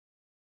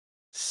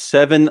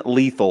 7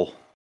 lethal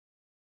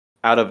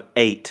out of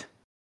 8.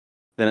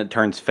 Then it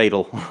turns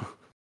fatal.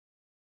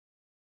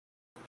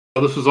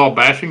 Oh, this is all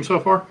bashing so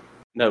far?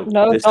 No,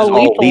 No, this it's is all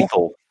all lethal.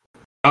 lethal.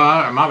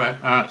 My bad.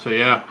 All right, so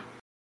yeah.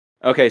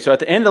 Okay, so at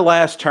the end of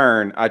last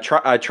turn, I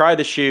tried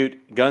to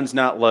shoot, guns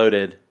not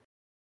loaded.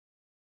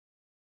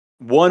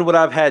 One would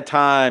have had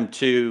time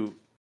to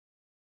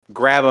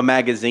grab a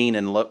magazine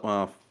and look.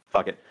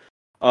 Fuck it.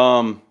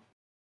 I'll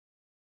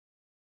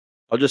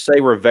just say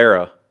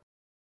Rivera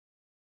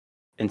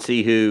and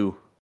see who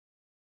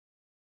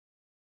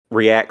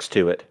reacts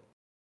to it.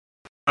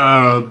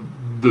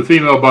 The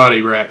female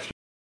body reacts.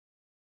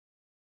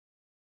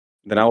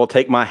 Then I will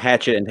take my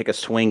hatchet and take a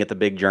swing at the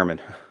big German.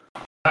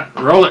 All right,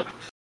 roll it.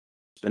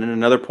 Spending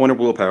another point of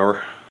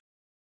willpower.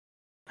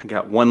 I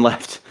got 1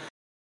 left.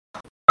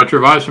 Got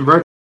your vice and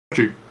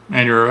virtue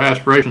and your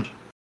aspirations.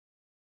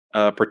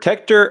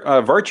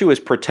 Virtue is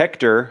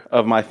protector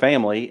of my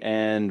family,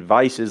 and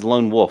vice is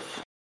lone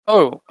wolf.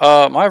 Oh,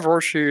 my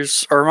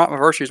virtues, or not my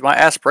virtues, my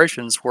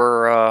aspirations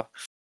were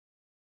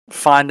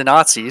find the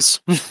Nazis.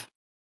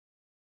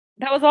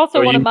 That was also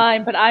So one you- of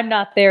mine, but I'm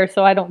not there,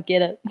 so I don't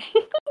get it.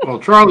 Well,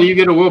 Charlie, you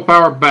get a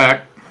willpower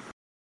back.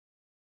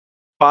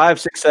 5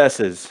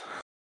 successes.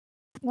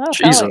 Oh, hell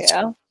Jesus.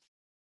 yeah.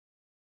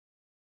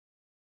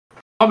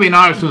 I'll be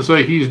nice and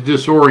say he's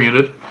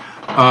disoriented.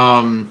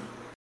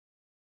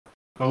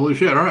 Holy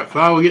shit. All right,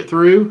 5 will get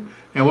through.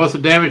 And what's the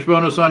damage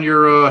bonus on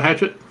your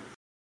hatchet?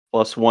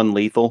 Plus 1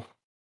 lethal.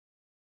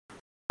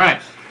 All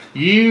right.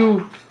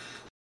 You,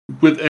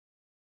 with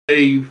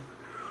a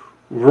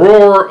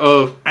roar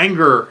of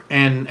anger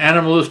and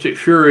animalistic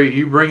fury,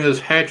 you bring this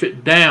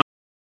hatchet down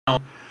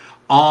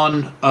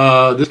on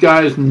this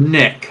guy's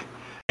neck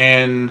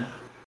and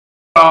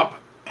stop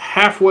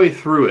halfway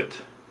through it.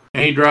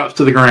 And he drops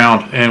to the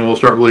ground and will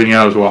start bleeding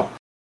out as well.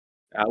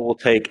 I will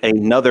take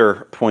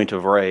another point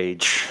of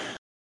rage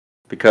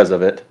because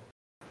of it.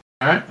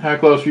 All right. How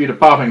close are you to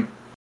popping?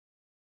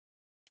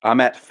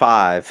 I'm at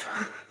 5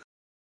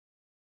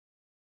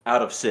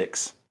 out of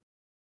 6.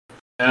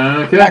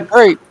 Okay. Not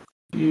great.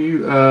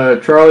 You,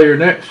 Charlie, you're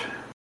next.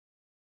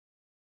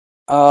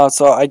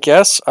 So I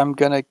guess I'm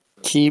gonna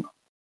keep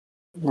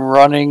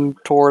running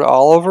toward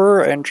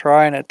Oliver and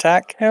try and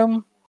attack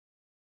him.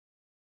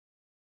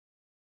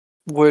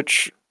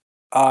 Which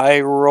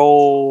I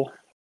roll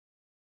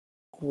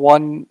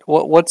 1.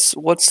 What's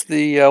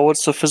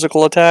the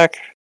physical attack?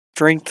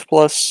 Strength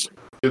plus.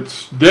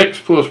 It's Dex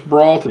plus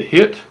Brawl to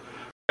hit.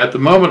 At the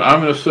moment,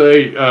 I'm going to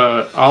say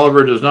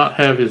Oliver does not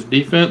have his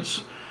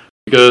defense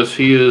because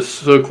he is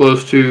so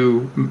close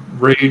to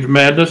Rage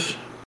Madness.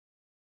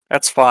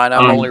 That's fine.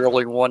 I'm only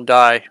rolling 1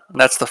 die,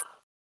 and that's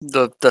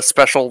the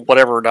special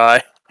whatever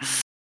die.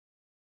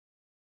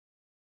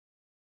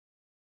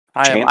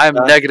 I'm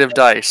die? negative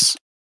dice.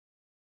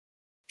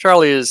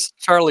 Charlie is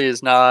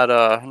not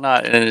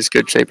in as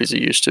good shape as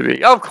he used to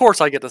be. Of course,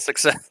 I get the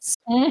success.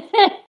 All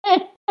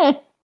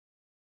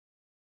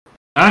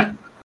right.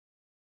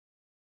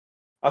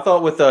 I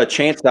thought with a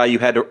chance die you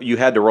had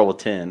to roll a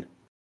 10.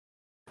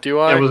 Do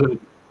I? Yeah,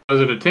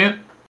 was it a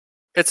 10?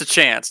 It's a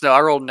chance. No,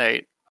 I rolled an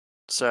 8.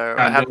 So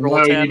I have to roll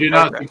No, a 10. you do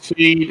not Okay.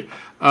 succeed.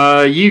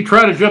 You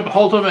try to jump a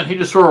hold of him, and he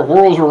just sort of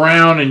whirls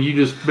around, and you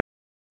just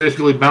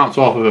basically bounce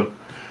off of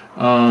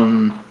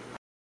him.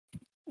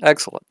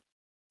 Excellent.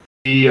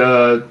 The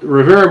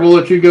Rivera will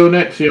let you go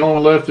next. The only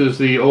one left is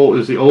the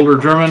older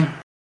German.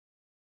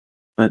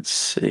 Let's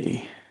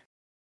see.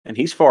 And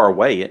he's far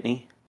away, isn't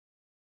he?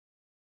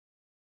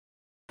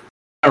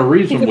 He's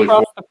Reasonably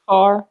across far. the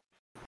car.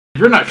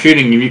 If you're not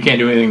shooting him, you can't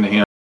do anything to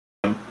him.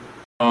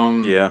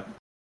 Yeah.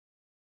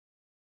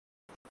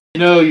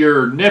 You know,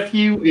 your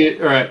nephew.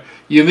 All right.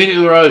 You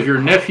immediately realize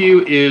your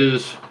nephew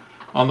is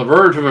on the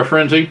verge of a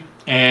frenzy,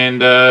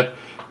 and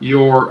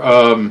your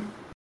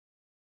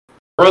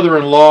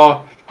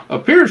brother-in-law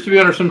appears to be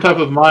under some type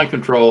of mind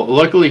control.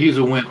 Luckily, he's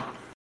a wimp.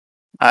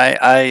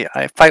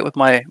 I fight with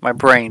my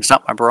brains,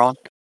 not my brawn.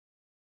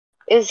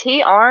 Is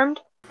he armed?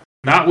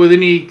 Not with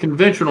any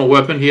conventional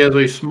weapon. He has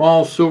a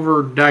small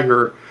silver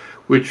dagger,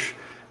 which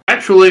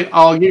actually,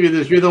 I'll give you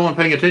this. You're the one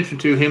paying attention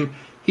to him.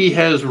 He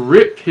has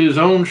ripped his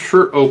own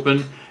shirt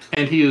open,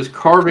 and he is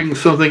carving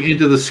something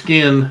into the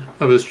skin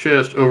of his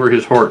chest over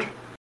his heart,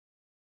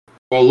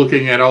 while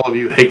looking at all of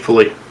you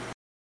hatefully.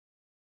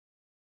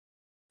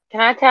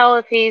 Can I tell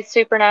if he's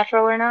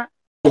supernatural or not?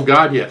 Oh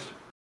God, yes.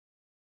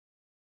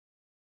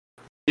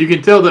 You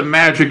can tell that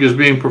magic is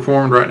being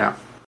performed right now.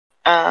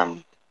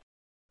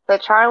 So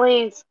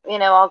Charlie's,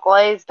 all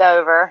glazed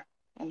over,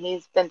 and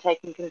he's been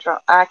taking control.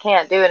 I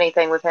can't do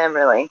anything with him,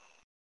 really.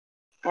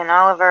 And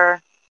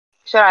Oliver,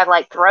 should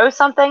I, throw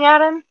something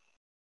at him?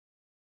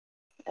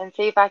 And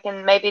see if I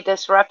can maybe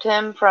disrupt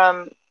him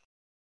from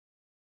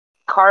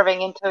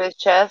carving into his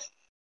chest?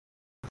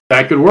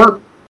 That could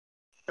work.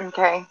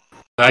 Okay.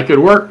 That could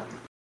work.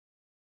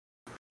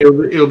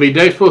 It'll be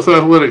Dex plus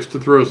athletics to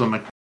throw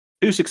something.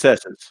 2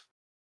 successes.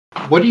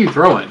 What are you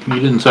throwing?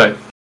 You didn't say.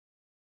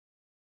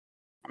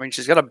 I mean,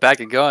 she's got a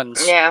bag of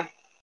guns. Yeah.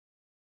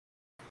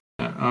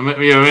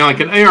 Like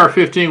an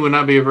AR-15 would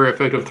not be a very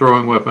effective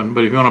throwing weapon,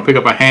 but if you want to pick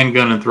up a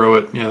handgun and throw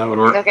it, yeah, that would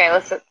work. Okay,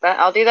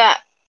 I'll do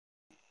that.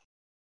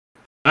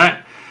 All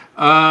right.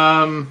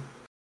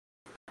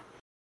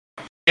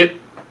 It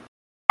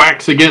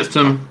whacks against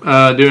him,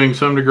 doing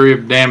some degree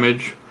of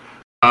damage.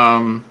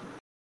 You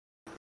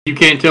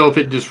can't tell if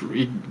it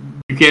you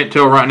can't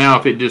tell right now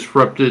if it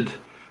disrupted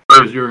what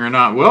he was doing or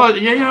not. Well,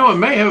 it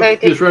may have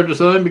disrupted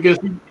something because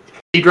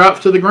he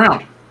drops to the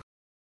ground.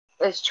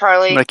 Is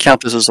Charlie? I'm gonna count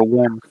this as a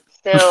win.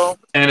 Still.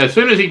 And as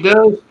soon as he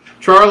does,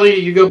 Charlie,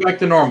 you go back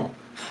to normal.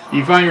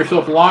 You find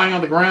yourself lying on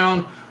the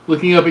ground,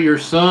 looking up at your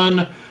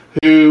son,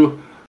 who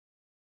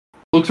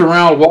looks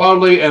around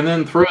wildly and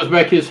then throws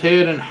back his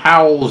head and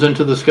howls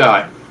into the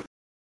sky.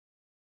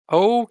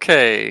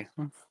 Okay.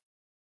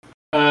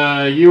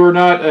 You are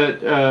not,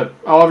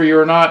 Oliver, you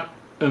are not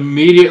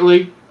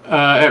immediately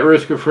at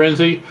risk of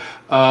frenzy,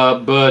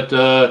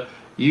 but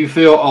you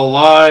feel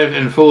alive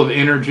and full of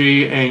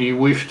energy, and you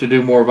wish to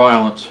do more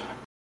violence.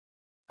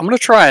 I'm going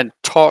to try and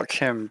talk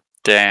him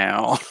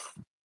down.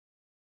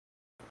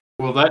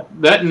 Well,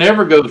 that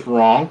never goes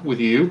wrong with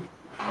you,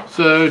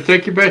 so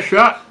take your best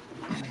shot.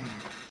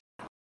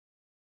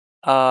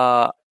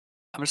 I'm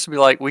just going to be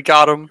like, we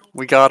got him.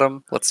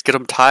 Let's get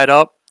him tied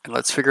up, and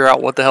let's figure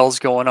out what the hell's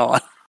going on.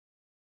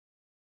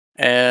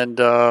 And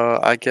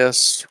I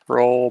guess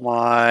roll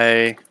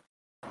my...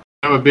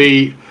 That would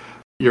be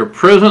your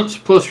presence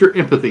plus your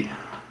empathy.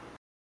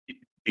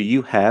 Do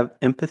you have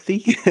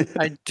empathy?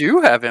 I do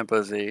have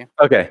empathy.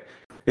 Okay.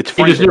 It's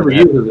He just never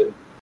uses it.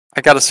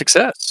 I got a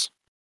success.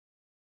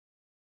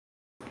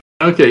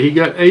 Okay, he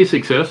got a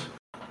success.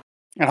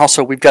 And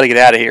also, we've got to get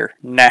out of here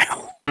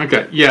now.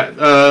 Okay, yeah.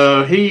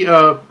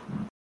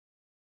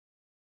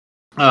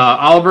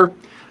 Oliver,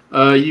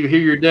 you hear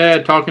your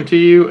dad talking to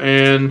you,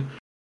 and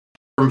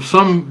from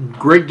some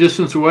great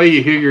distance away,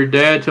 you hear your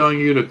dad telling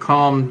you to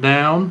calm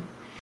down.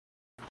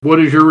 What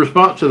is your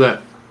response to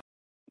that?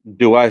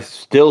 Do I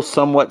still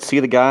somewhat see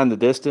the guy in the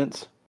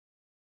distance?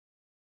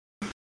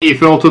 He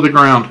fell to the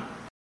ground.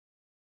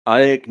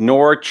 I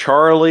ignore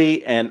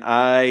Charlie and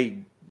I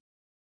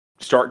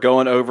start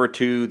going over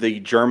to the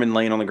German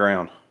laying on the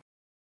ground.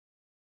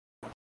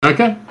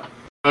 Okay.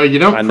 You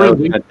don't. I know it's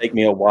going to take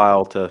me a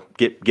while to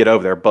get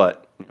over there,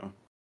 but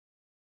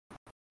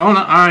Oh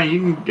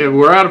no!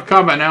 We're out of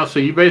combat now, so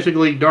you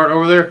basically dart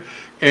over there,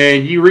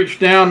 and you reach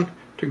down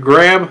to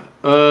grab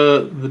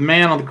the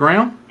man on the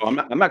ground. Well, I'm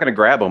not going to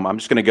grab him. I'm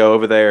just going to go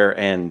over there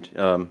and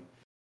I'm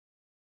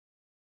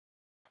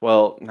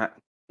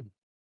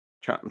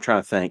trying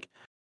to think.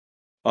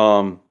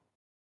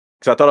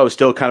 Because I thought I was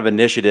still kind of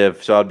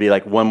initiative, so I'd be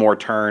like one more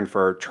turn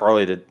for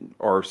Charlie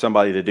or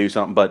somebody to do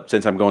something. But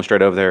since I'm going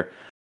straight over there,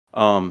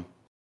 the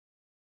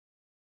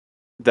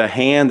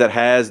hand that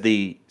has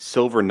the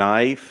silver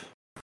knife,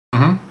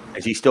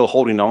 is he still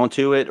holding on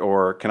to it,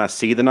 or can I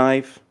see the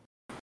knife?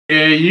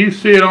 Yeah, you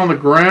see it on the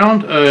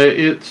ground.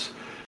 It's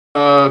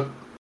in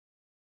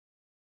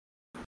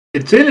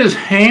his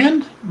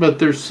hand, but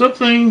there's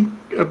something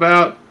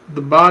about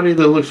the body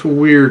that looks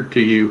weird to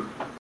you.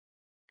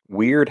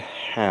 Weird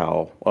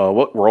how?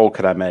 What roll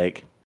could I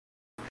make?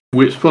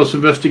 Wits plus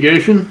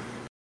investigation.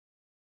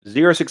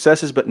 0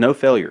 successes, but no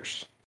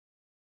failures.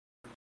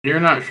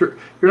 You're not sure.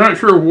 You're not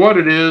sure what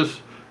it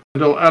is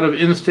until, out of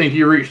instinct,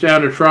 you reach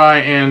down to try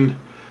and.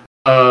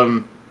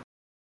 Are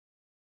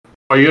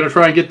you going to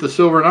try and get the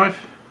silver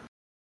knife?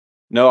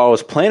 No, I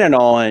was planning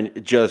on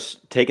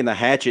just taking the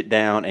hatchet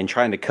down and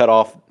trying to cut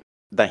off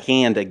the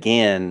hand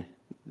again,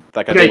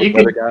 like I did with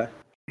the other guy.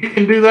 You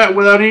can do that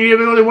without any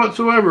ability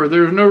whatsoever.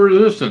 There's no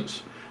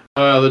resistance.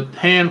 The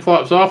hand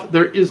flops off.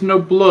 There is no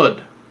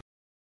blood.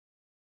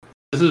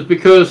 This is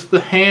because the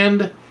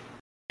hand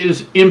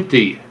is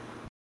empty.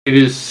 It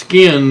is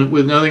skin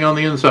with nothing on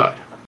the inside.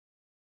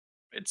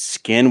 It's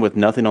skin with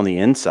nothing on the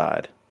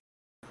inside.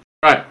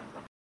 Right.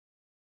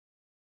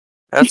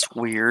 That's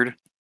weird.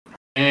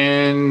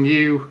 And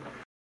you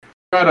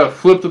try to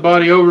flip the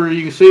body over,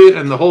 you can see it,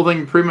 and the whole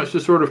thing pretty much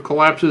just sort of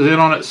collapses in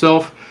on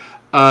itself.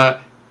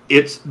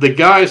 It's the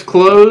guy's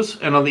clothes,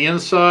 and on the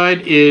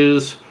inside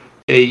is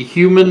a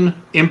human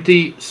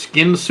empty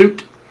skin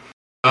suit.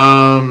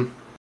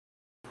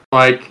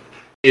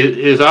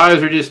 His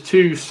eyes are just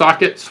two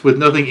sockets with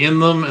nothing in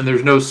them, and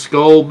there's no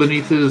skull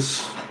beneath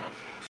his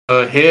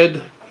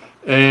head,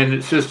 and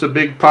it's just a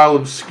big pile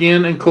of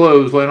skin and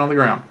clothes laying on the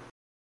ground.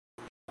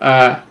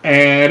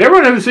 And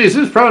everyone who sees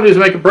this probably needs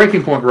to make a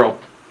breaking point roll.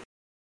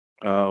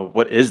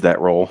 What is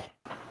that roll?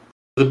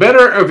 The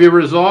better of your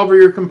resolve or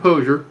your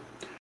composure,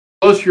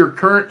 plus your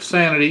current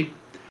sanity,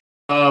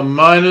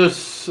 minus.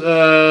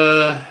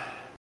 So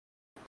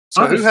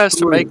who has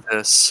to make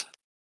this?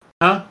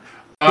 Huh?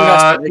 Who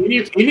has to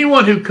make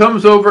Anyone who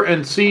comes over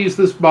and sees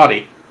this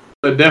body.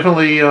 But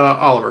definitely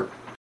Oliver.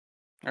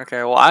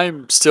 Okay, well,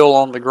 I'm still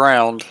on the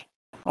ground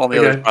on the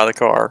other side of the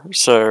car,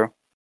 so.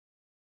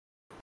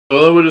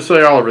 Well, we'll just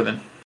say Oliver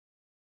then.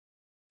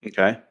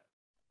 Okay.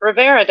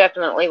 Rivera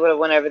definitely would have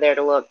went over there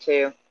to look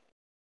too.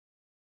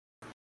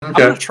 I'm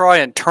going to try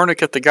and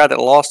tourniquet the guy that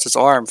lost his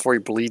arm before he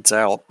bleeds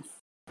out.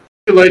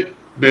 Too late,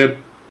 babe.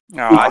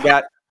 No, I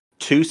got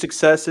 2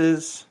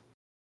 successes,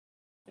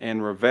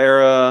 and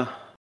Rivera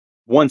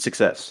 1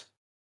 success.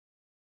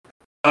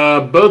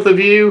 Both of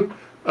you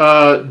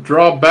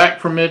draw back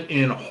from it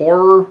in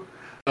horror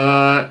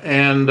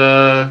and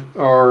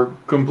are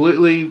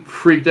completely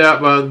freaked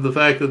out by the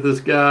fact that this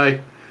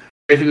guy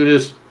basically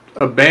just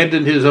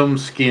abandoned his own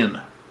skin.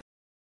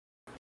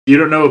 You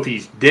don't know if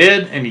he's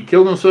dead and he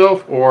killed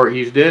himself, or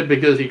he's dead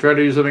because he tried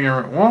to do something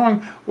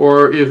wrong,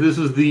 or if this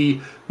is the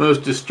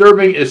most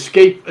disturbing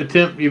escape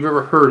attempt you've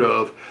ever heard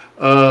of.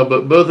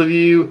 But both of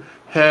you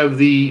have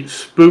the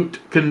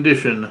spooked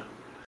condition,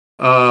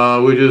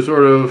 which is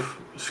sort of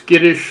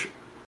skittish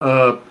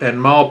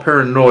and mild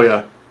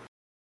paranoia.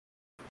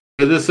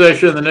 For this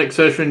session, the next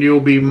session, you will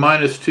be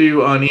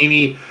 -2 on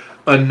any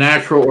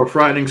unnatural or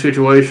frightening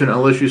situation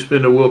unless you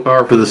spend a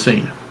willpower for the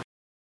scene.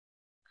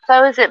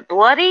 So is it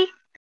bloody?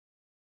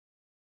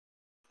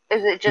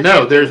 Is it just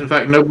No, empty? there's in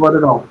fact no blood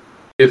at all.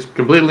 It's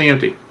completely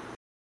empty.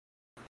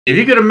 If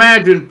you could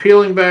imagine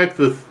peeling back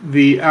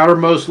the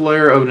outermost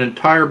layer of an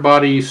entire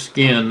body's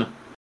skin,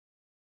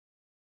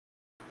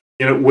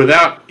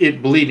 without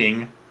it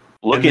bleeding.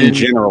 Look in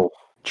general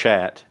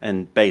chat,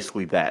 and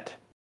basically that,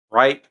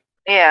 right?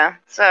 Yeah,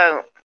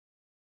 so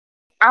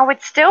I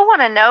would still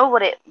want to know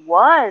what it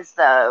was,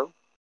 though.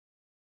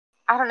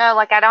 I don't know,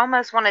 I'd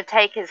almost want to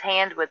take his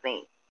hand with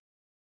me.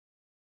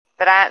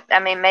 But I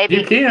mean, maybe.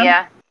 You can.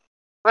 Yeah.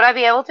 Would I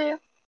be able to?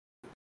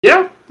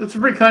 Yeah, it's a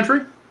free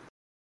country.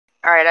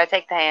 All right, I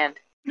take the hand.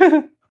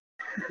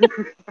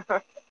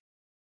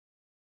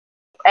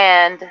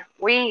 And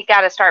we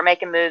got to start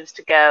making moves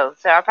to go.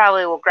 So I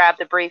probably will grab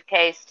the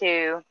briefcase,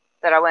 too,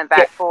 that I went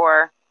back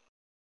for,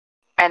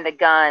 and the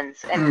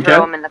guns, and throw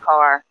them in the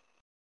car.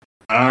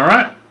 All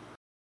right.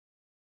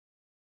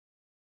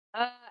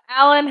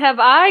 Alan, have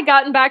I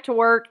gotten back to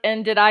work,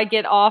 and did I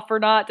get off or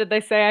not? Did they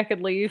say I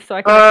could leave so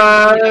I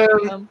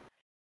could?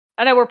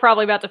 I know we're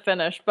probably about to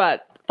finish,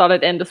 but thought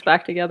I'd end us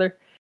back together.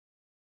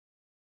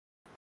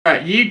 All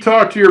right, you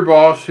talk to your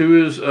boss,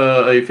 who is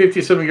a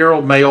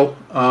 57-year-old male.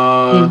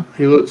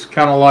 He looks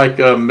kind of like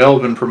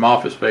Melvin from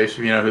Office Space, if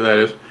you know who that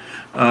is.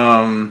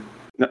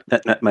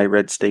 Not my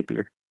red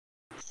stapler.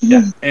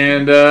 Yeah,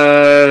 and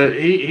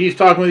he's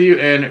talking with you,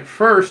 and at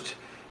first,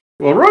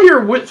 well, roll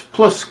your wits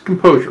plus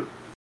composure.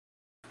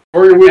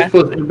 Or your wits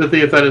plus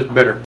empathy, if that is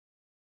better.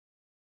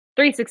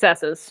 3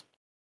 successes.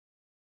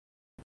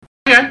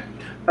 Okay.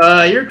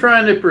 You're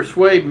trying to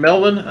persuade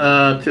Melvin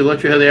to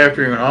let you have the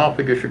afternoon off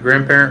because your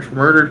grandparents were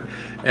murdered.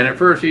 And at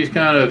first he's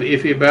kind of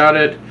iffy about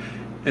it.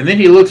 And then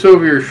he looks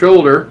over your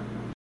shoulder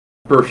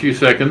for a few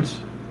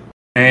seconds.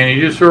 And he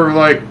just sort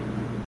of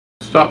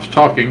stops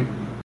talking.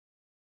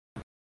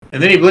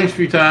 And then he blinks a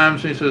few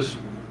times and he says,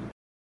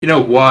 "You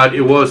know what?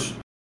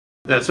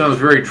 That sounds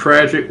very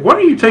tragic. Why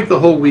don't you take the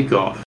whole week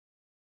off?"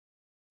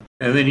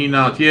 And then he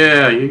nods.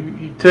 "Yeah,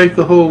 you take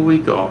the whole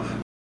week off."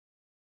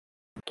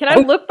 Can I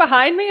look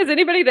behind me? Is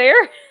anybody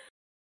there?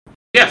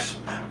 Yes.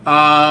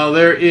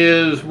 There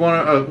is one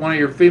of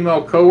your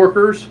female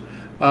coworkers,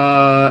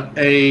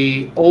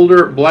 a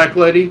older black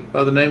lady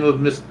by the name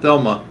of Miss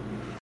Thelma.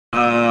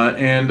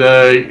 And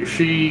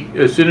she,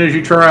 as soon as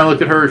you turn around and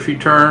look at her, she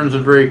turns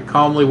and very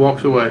calmly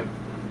walks away.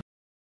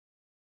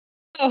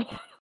 Oh.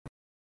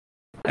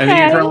 And then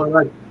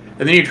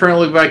you turn and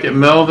look back at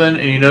Melvin,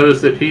 and you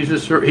notice that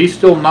he's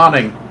still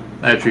nodding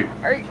at you.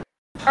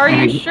 Are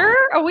you sure?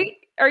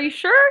 Are you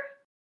sure?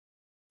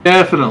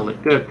 Definitely.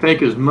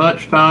 Take as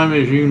much time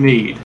as you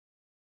need.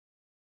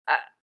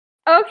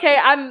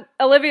 Okay,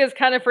 Olivia's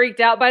kind of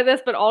freaked out by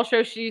this, but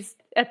also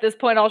at this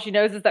point, all she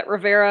knows is that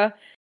Rivera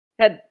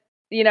had,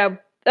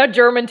 a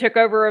German took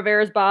over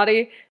Rivera's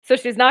body. So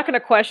she's not going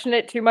to question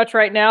it too much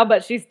right now,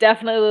 but she's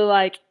definitely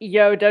like,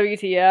 yo,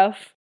 WTF.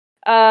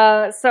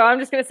 So I'm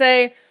just going to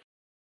say,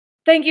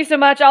 thank you so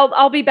much.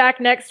 I'll be back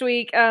next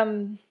week.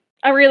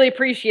 I really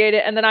appreciate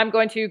it. And then I'm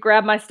going to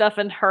grab my stuff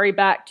and hurry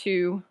back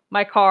to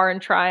my car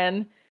and try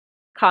and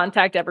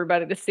contact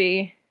everybody to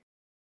see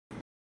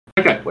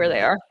where they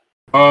are.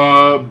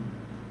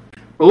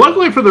 Well,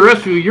 luckily for the rest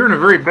of you, you're in a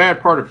very bad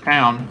part of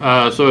town,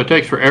 so it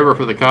takes forever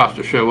for the cops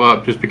to show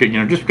up. Just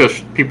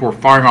because people were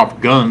firing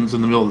off guns in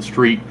the middle of the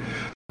street,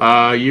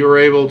 you were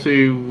able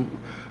to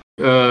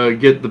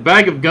get the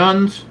bag of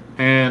guns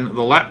and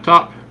the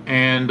laptop,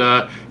 and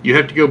you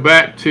have to go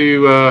back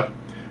to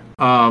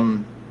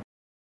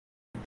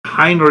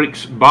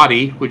Heinrich's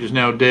body, which is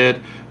now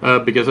dead,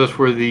 because that's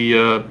where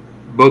the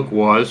book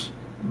was.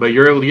 But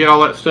you're able to get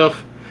all that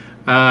stuff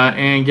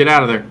and get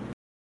out of there.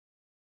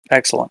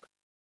 Excellent.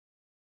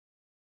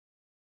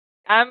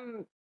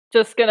 I'm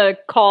just gonna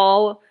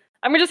call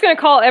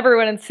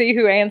everyone and see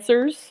who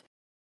answers.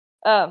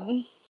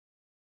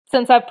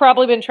 Since I've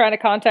probably been trying to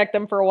contact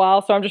them for a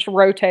while, so I'm just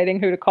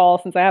rotating who to call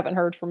since I haven't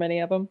heard from any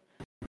of them.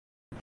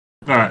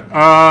 All right.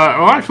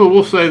 Well, actually,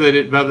 we'll say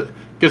that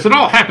because it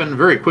all happened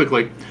very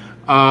quickly.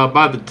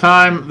 By the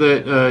time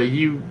that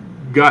you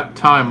got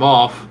time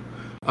off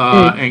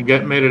and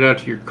made it out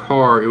to your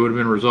car, it would have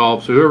been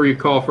resolved. So whoever you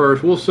call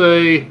first, we'll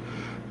say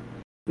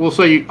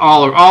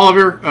Oliver.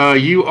 Oliver,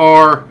 you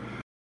are.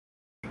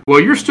 Well,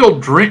 you're still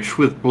drenched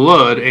with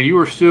blood, and you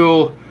are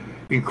still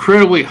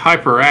incredibly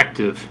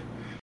hyperactive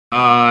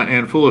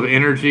and full of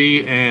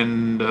energy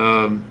and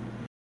a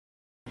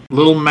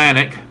little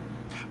manic,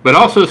 but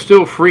also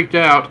still freaked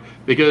out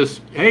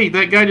because, hey,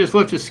 that guy just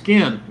left his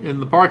skin in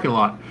the parking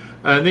lot.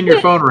 And then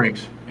your phone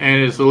rings,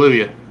 and it's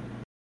Olivia.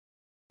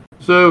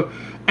 So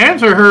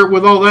answer her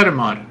with all that in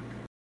mind.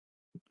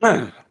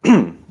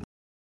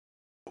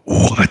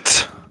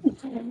 What?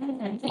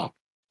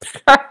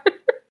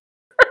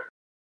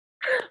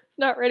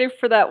 Not ready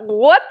for that.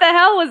 What the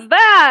hell was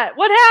that?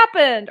 What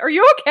happened? Are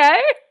you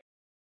okay?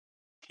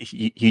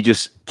 You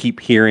just keep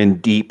hearing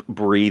deep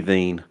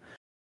breathing.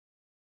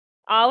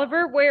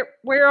 Oliver,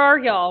 where are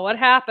y'all? What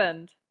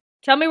happened?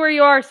 Tell me where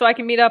you are so I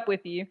can meet up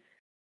with you.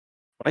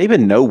 I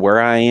even know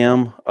where I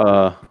am,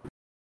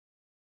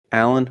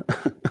 Alan.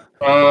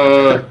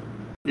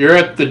 You're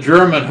at the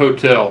German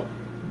hotel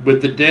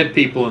with the dead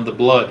people and the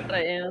blood.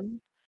 I am.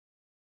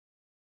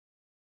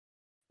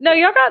 No, have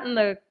y'all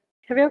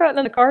gotten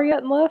in the car yet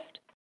and left?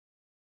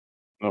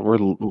 We're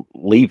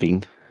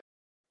leaving.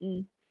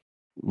 Mm.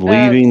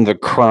 Leaving the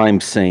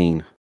crime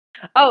scene.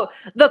 Oh,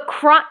 the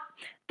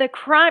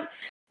crime.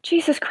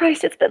 Jesus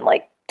Christ, it's been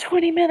like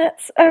 20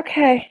 minutes.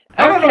 Okay.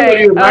 I don't know that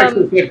you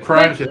actually said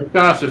crime scene. It's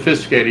kind of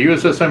sophisticated. You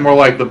said something more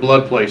like the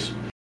blood place.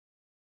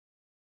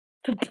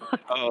 The blood.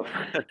 Oh.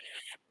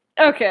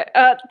 Okay.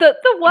 The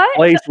what?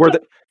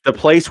 The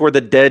place where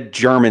the dead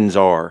Germans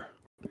are.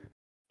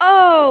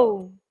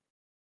 Oh.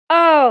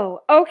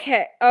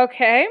 Okay.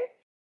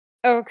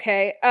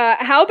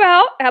 How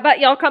about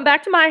y'all come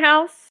back to my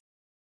house?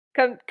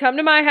 Come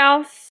to my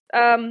house.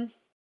 And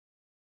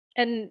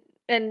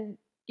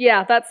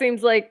yeah, that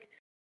seems like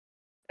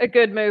a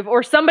good move.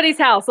 Or somebody's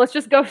house. Let's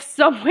just go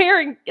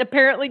somewhere and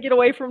apparently get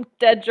away from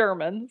dead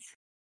Germans.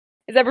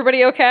 Is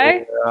everybody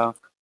okay? Yeah.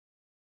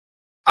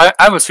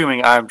 I'm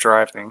assuming I'm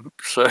driving,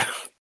 so. Does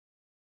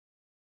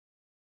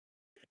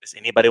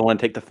anybody want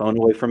to take the phone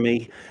away from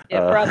me?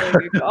 Yeah, probably a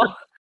good call.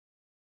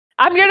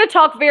 I'm going to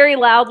talk very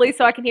loudly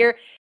so I can hear.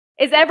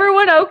 Is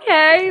everyone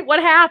okay? What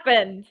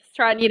happened? Just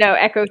try and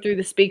echo through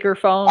the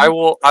speakerphone. I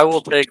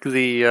will take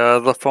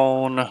the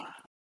phone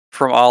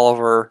from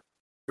Oliver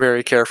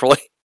very carefully.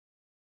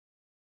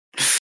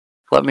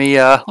 Let me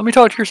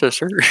talk to your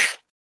sister.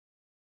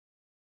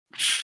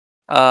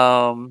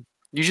 You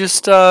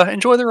just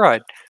enjoy the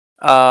ride.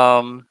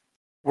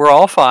 We're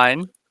all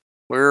fine.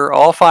 We're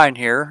all fine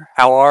here.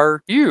 How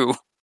are you?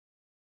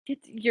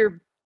 The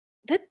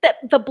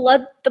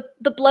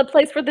blood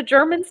place where the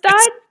Germans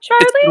died,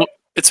 Charlie?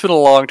 It's been a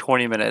long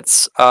 20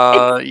 minutes.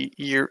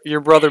 Your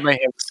brother may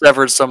have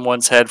severed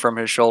someone's head from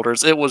his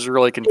shoulders. It was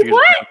really confusing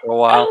for a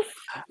while.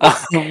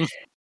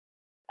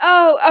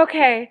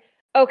 Okay.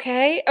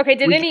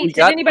 Did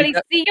anybody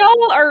see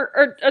y'all?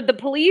 Or are the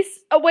police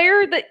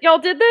aware that y'all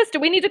did this? Do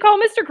we need to call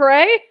Mr.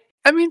 Gray?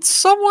 I mean,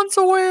 someone's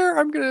aware,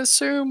 I'm going to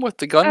assume, with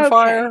the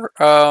gunfire.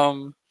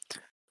 Okay.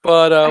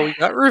 But we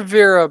got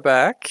Rivera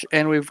back,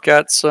 and we've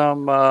got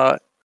some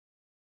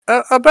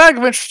a bag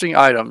of interesting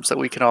items that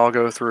we can all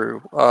go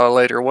through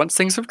later once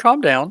things have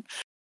calmed down.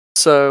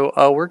 So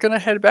we're going to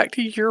head back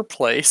to your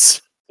place.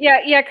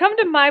 Yeah, come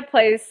to my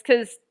place,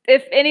 because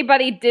if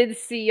anybody did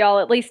see y'all,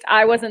 at least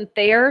I wasn't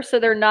there, so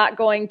they're not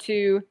going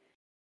to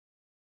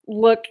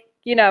look,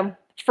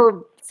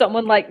 for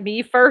someone like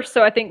me first.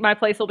 So I think my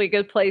place will be a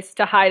good place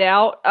to hide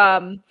out.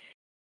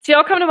 So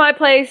y'all come to my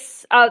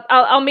place.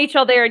 I'll meet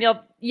y'all there, and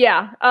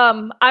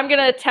I'm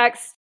gonna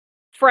text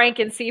Frank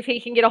and see if he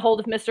can get a hold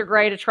of Mr.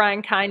 Gray to try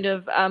and kind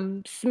of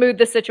smooth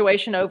the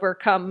situation over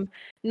come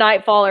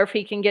nightfall, or if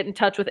he can get in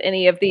touch with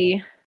any of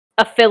the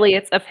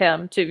affiliates of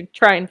him to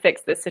try and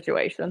fix this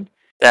situation.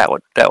 That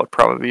would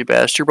probably be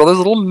best. Your brother's a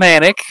little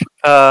manic,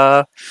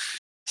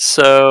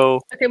 so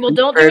okay. Well,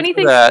 don't do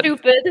anything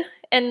stupid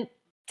and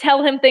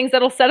tell him things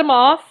that'll set him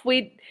off.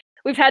 We've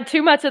had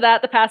too much of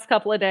that the past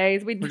couple of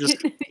days. We're just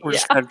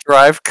gonna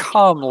drive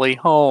calmly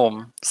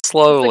home,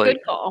 slowly.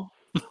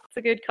 It's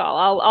a good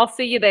call. I'll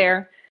see you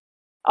there.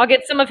 I'll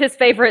get some of his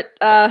favorite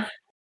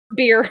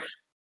beer.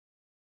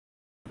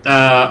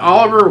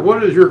 Oliver,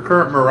 what is your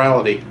current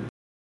morality?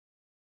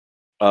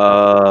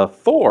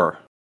 4.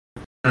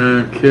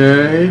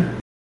 Okay.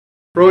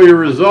 Roll your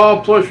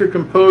resolve plus your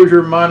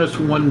composure minus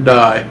 1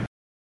 die.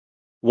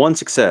 1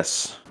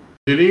 success.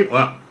 Did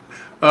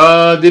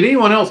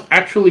anyone else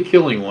actually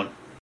kill anyone?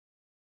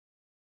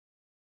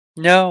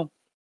 No.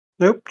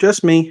 Nope,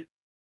 just me.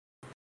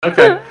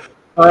 Okay.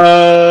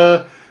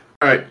 All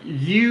right.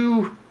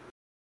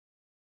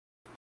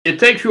 It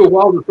takes you a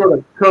while to sort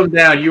of come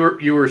down.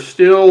 You were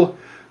still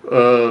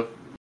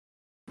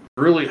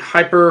really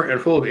hyper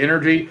and full of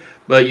energy,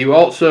 but you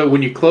also,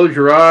 when you close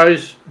your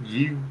eyes,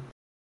 you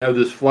have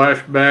this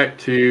flashback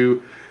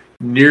to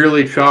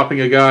nearly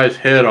chopping a guy's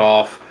head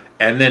off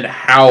and then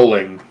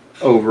howling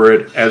over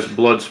it as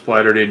blood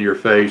splattered in your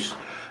face.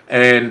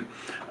 And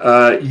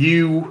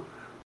you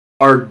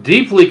are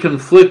deeply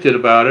conflicted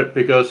about it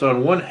because,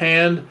 on one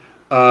hand,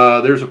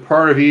 there's a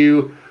part of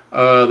you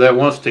that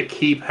wants to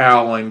keep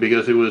howling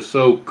because it was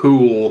so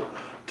cool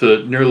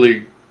to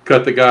nearly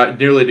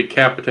nearly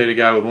decapitate a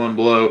guy with one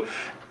blow.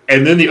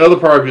 And then the other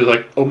part of you is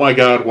like, oh my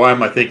God, why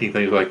am I thinking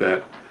things like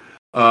that?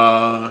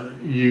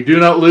 You do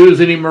not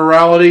lose any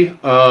morality,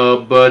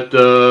 but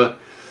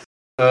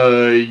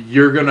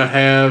you're going to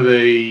have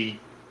a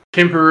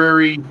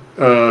temporary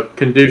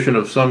condition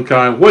of some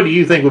kind. What do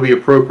you think would be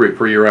appropriate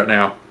for you right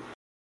now?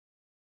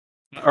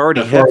 I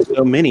already have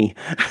so many.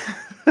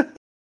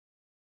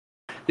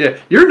 Yeah,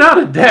 you're not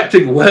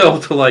adapting well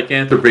to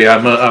lycanthropy.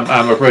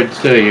 I'm afraid to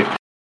tell you.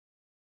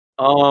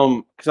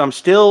 Because I'm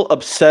still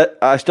upset.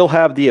 I still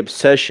have the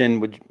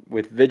obsession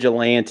with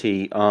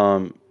vigilante.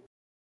 I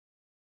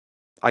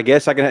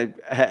guess I can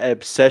have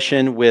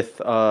obsession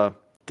with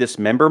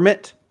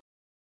dismemberment.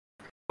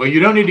 Well, you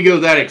don't need to go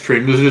that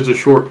extreme. This is a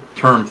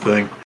short-term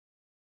thing.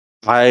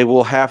 I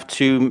will have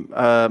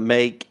to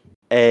make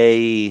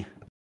a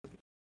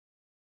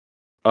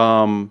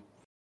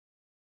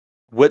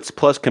wits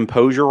plus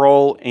composure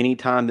roll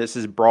anytime this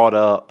is brought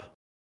up.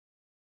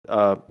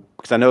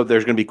 Because I know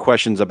there's going to be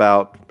questions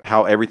about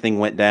how everything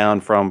went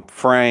down from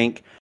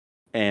Frank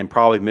and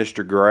probably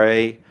Mr.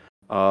 Gray.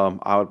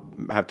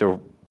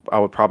 I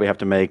would probably have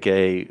to make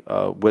a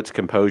wits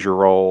composure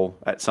roll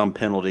at some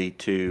penalty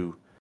to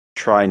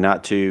try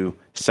not to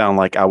sound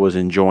like I was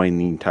enjoying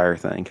the entire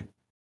thing.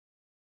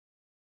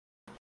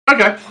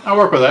 Okay, I'll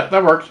work with that.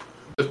 That works.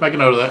 Just make a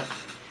note of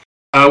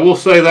that. We'll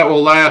say that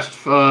will last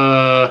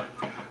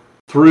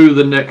through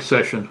the next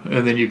session,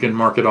 and then you can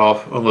mark it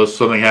off unless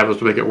something happens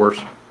to make it worse.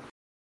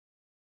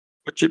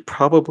 Which it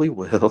probably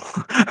will.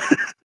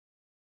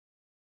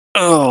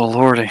 Oh,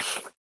 Lordy.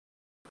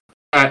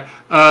 All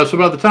right. So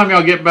by the time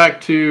y'all get back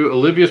to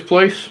Olivia's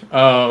place,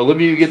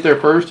 Olivia, you get there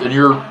first, and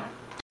you're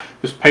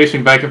just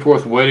pacing back and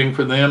forth, waiting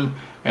for them.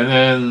 And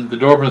then the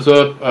door opens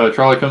up.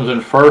 Charlie comes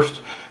in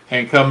first,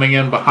 and coming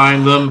in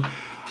behind them,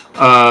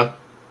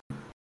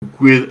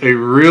 with a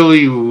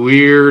really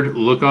weird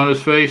look on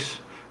his face,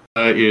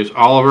 is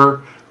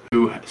Oliver,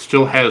 who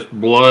still has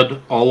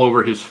blood all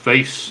over his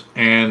face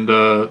and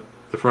the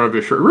front of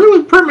his shirt.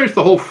 Really, pretty much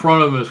the whole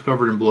front of him is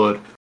covered in blood.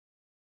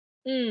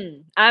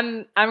 I'm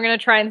gonna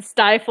try and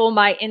stifle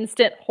my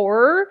instant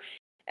horror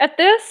at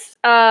this.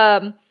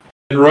 And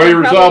Roy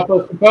resolve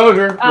plus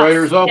composure. Roy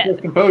resolve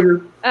plus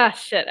composure. Ah,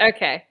 shit.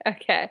 Okay.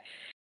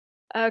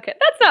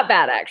 That's not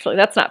bad, actually.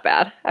 That's not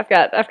bad. I've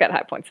got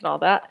high points and all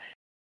that.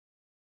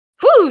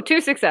 Whew, 2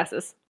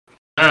 successes.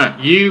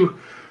 You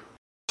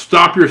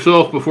stop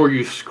yourself before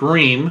you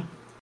scream,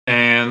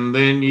 and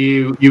then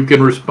you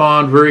can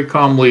respond very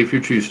calmly if you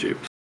choose to.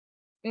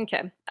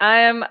 Okay. I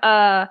am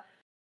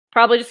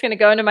probably just going to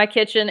go into my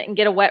kitchen and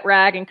get a wet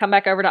rag and come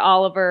back over to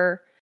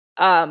Oliver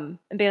and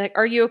be like,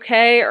 are you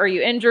okay? Are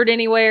you injured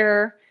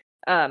anywhere?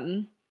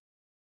 He's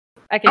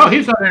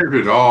not injured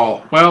at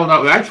all. Well,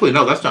 no, actually,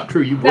 no, that's not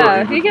true. You were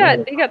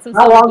injured. He got some.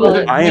 How long was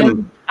it?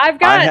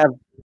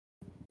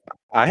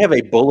 I have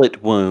a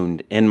bullet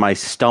wound in my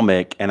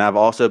stomach, and I've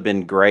also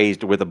been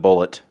grazed with a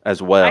bullet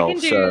as well. I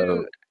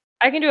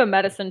can do a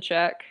medicine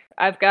check.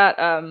 I've got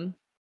a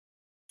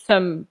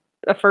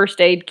first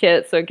aid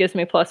kit, so it gives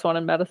me +1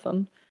 in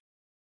medicine.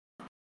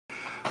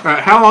 All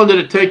right. How long did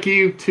it take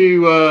you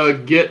to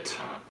get?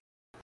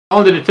 How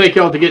long did it take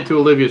y'all to get to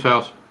Olivia's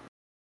house?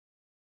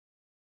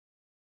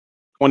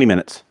 20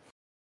 minutes.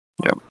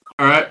 Yep.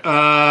 All right.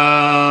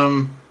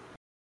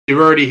 You've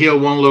already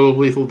healed 1 level of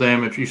lethal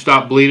damage. You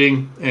stopped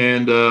bleeding,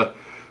 and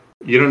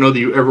you don't know that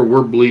you ever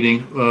were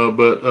bleeding,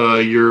 but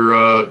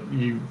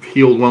you've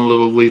healed 1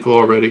 level of lethal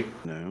already.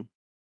 No.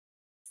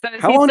 So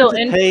how long does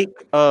it take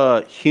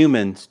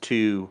humans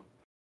to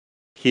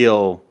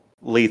heal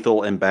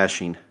lethal and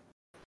bashing?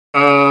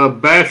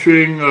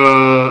 Bashing,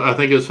 I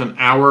think it's an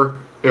hour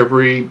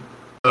every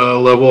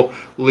level.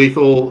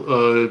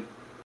 Lethal,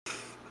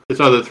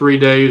 it's either 3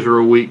 days or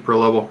a week per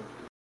level.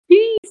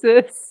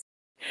 Jesus.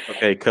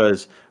 Okay,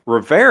 because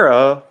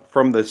Rivera,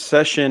 from the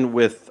session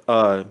with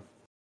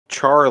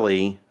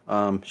Charlie,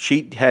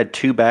 she had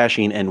 2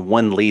 bashing and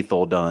 1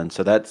 lethal done.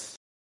 So that's...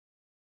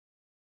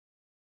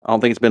 I don't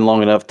think it's been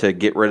long enough to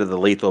get rid of the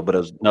lethal, but it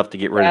was enough to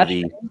get rid of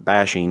the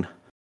bashing.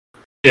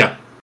 Yeah.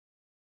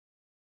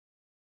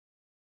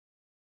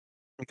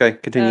 Okay,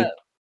 continue.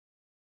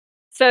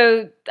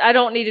 So I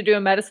don't need to do a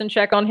medicine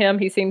check on him.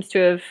 He seems to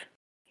have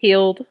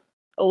healed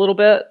a little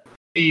bit.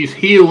 He's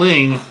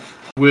healing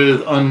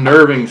with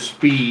unnerving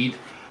speed.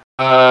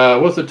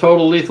 What's the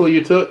total lethal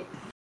you took?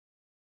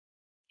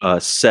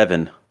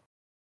 7.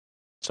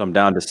 So I'm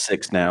down to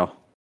 6 now.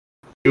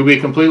 You'll be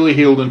completely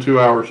healed in 2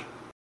 hours.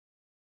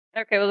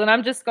 Okay, well then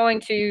I'm just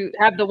going to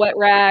have the wet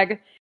rag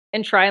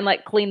and try and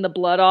like clean the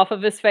blood off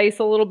of his face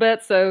a little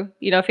bit. So,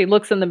 if he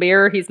looks in the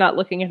mirror, he's not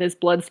looking at his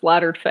blood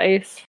splattered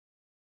face.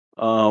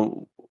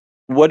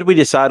 What did we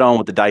decide on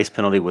with the dice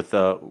penalty with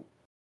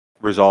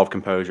resolve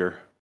composure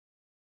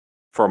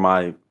for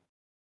my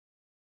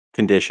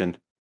condition?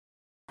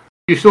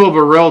 You still have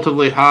a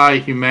relatively high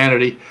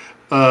humanity,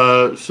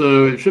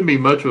 so it shouldn't be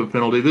much of a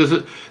penalty.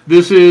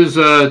 This is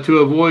to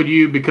avoid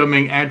you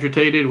becoming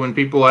agitated when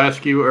people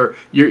ask you, or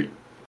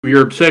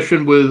your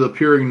obsession with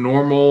appearing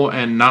normal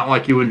and not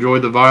like you enjoy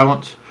the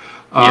violence.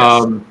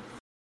 Yes.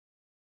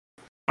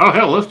 Oh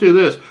hell, let's do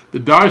this. The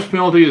dice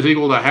penalty is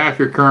equal to half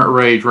your current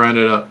rage,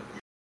 rounded up.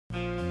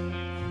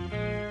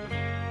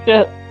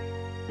 Yeah.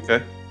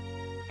 Okay.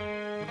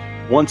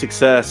 One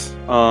success.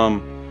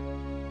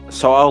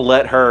 So I'll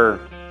let her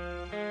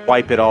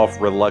wipe it off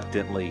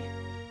reluctantly.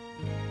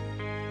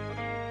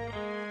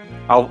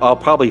 I'll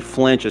probably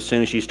flinch as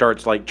soon as she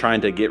starts like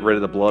trying to get rid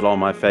of the blood on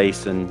my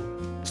face and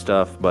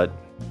stuff, but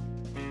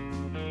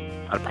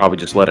I'd probably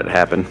just let it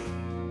happen.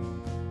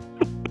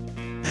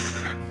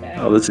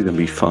 Oh, this is gonna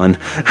be fun.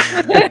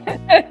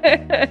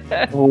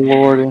 Oh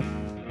Lordy.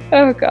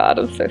 Oh God,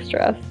 I'm so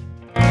stressed.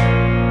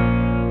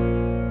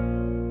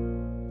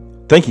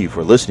 Thank you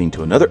for listening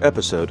to another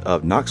episode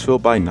of Knoxville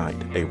by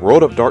Night, a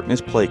World of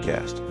Darkness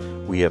playcast.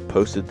 We have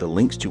posted the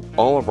links to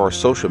all of our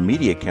social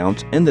media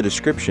accounts in the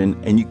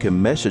description, and you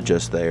can message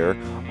us there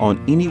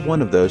on any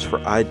one of those for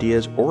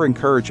ideas or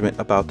encouragement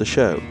about the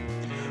show.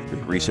 We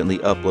recently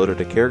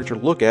uploaded a character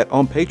look at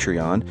on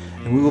Patreon,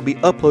 and we will be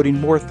uploading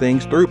more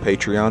things through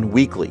Patreon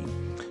weekly.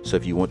 So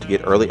if you want to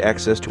get early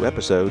access to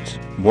episodes,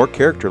 more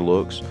character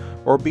looks,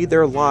 or be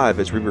there live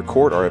as we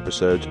record our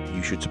episodes,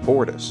 you should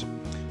support us.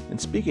 And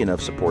speaking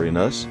of supporting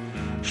us,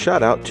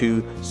 shout out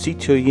to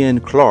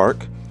Citoyen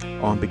Clark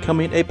on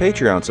becoming a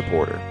Patreon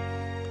supporter.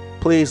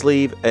 Please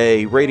leave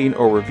a rating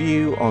or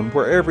review on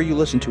wherever you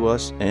listen to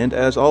us, and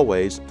as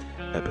always,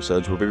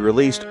 episodes will be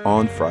released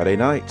on Friday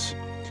nights.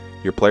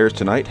 Your players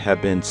tonight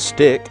have been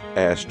Stick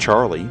as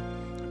Charlie,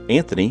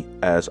 Anthony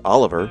as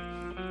Oliver,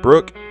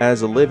 Brooke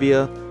as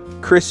Olivia,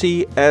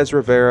 Chrissy as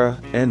Rivera,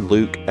 and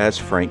Luke as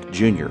Frank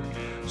Jr.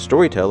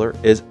 Storyteller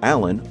is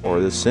Alan, or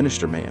the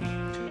Sinister Man.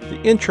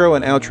 The intro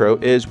and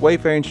outro is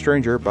Wayfaring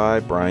Stranger by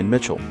Brian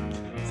Mitchell.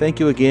 Thank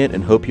you again,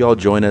 and hope you all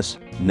join us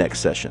next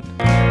session.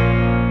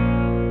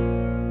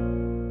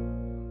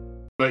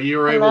 But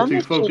you're able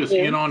to focus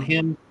in on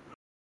him.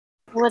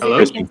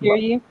 Hello? I can hear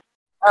you.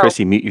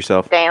 Chrissy, mute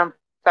yourself. Damn.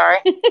 Sorry.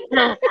 You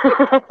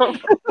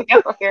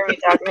don't hear me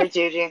talking to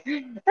Juju.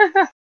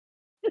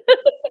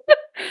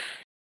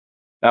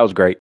 That was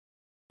great.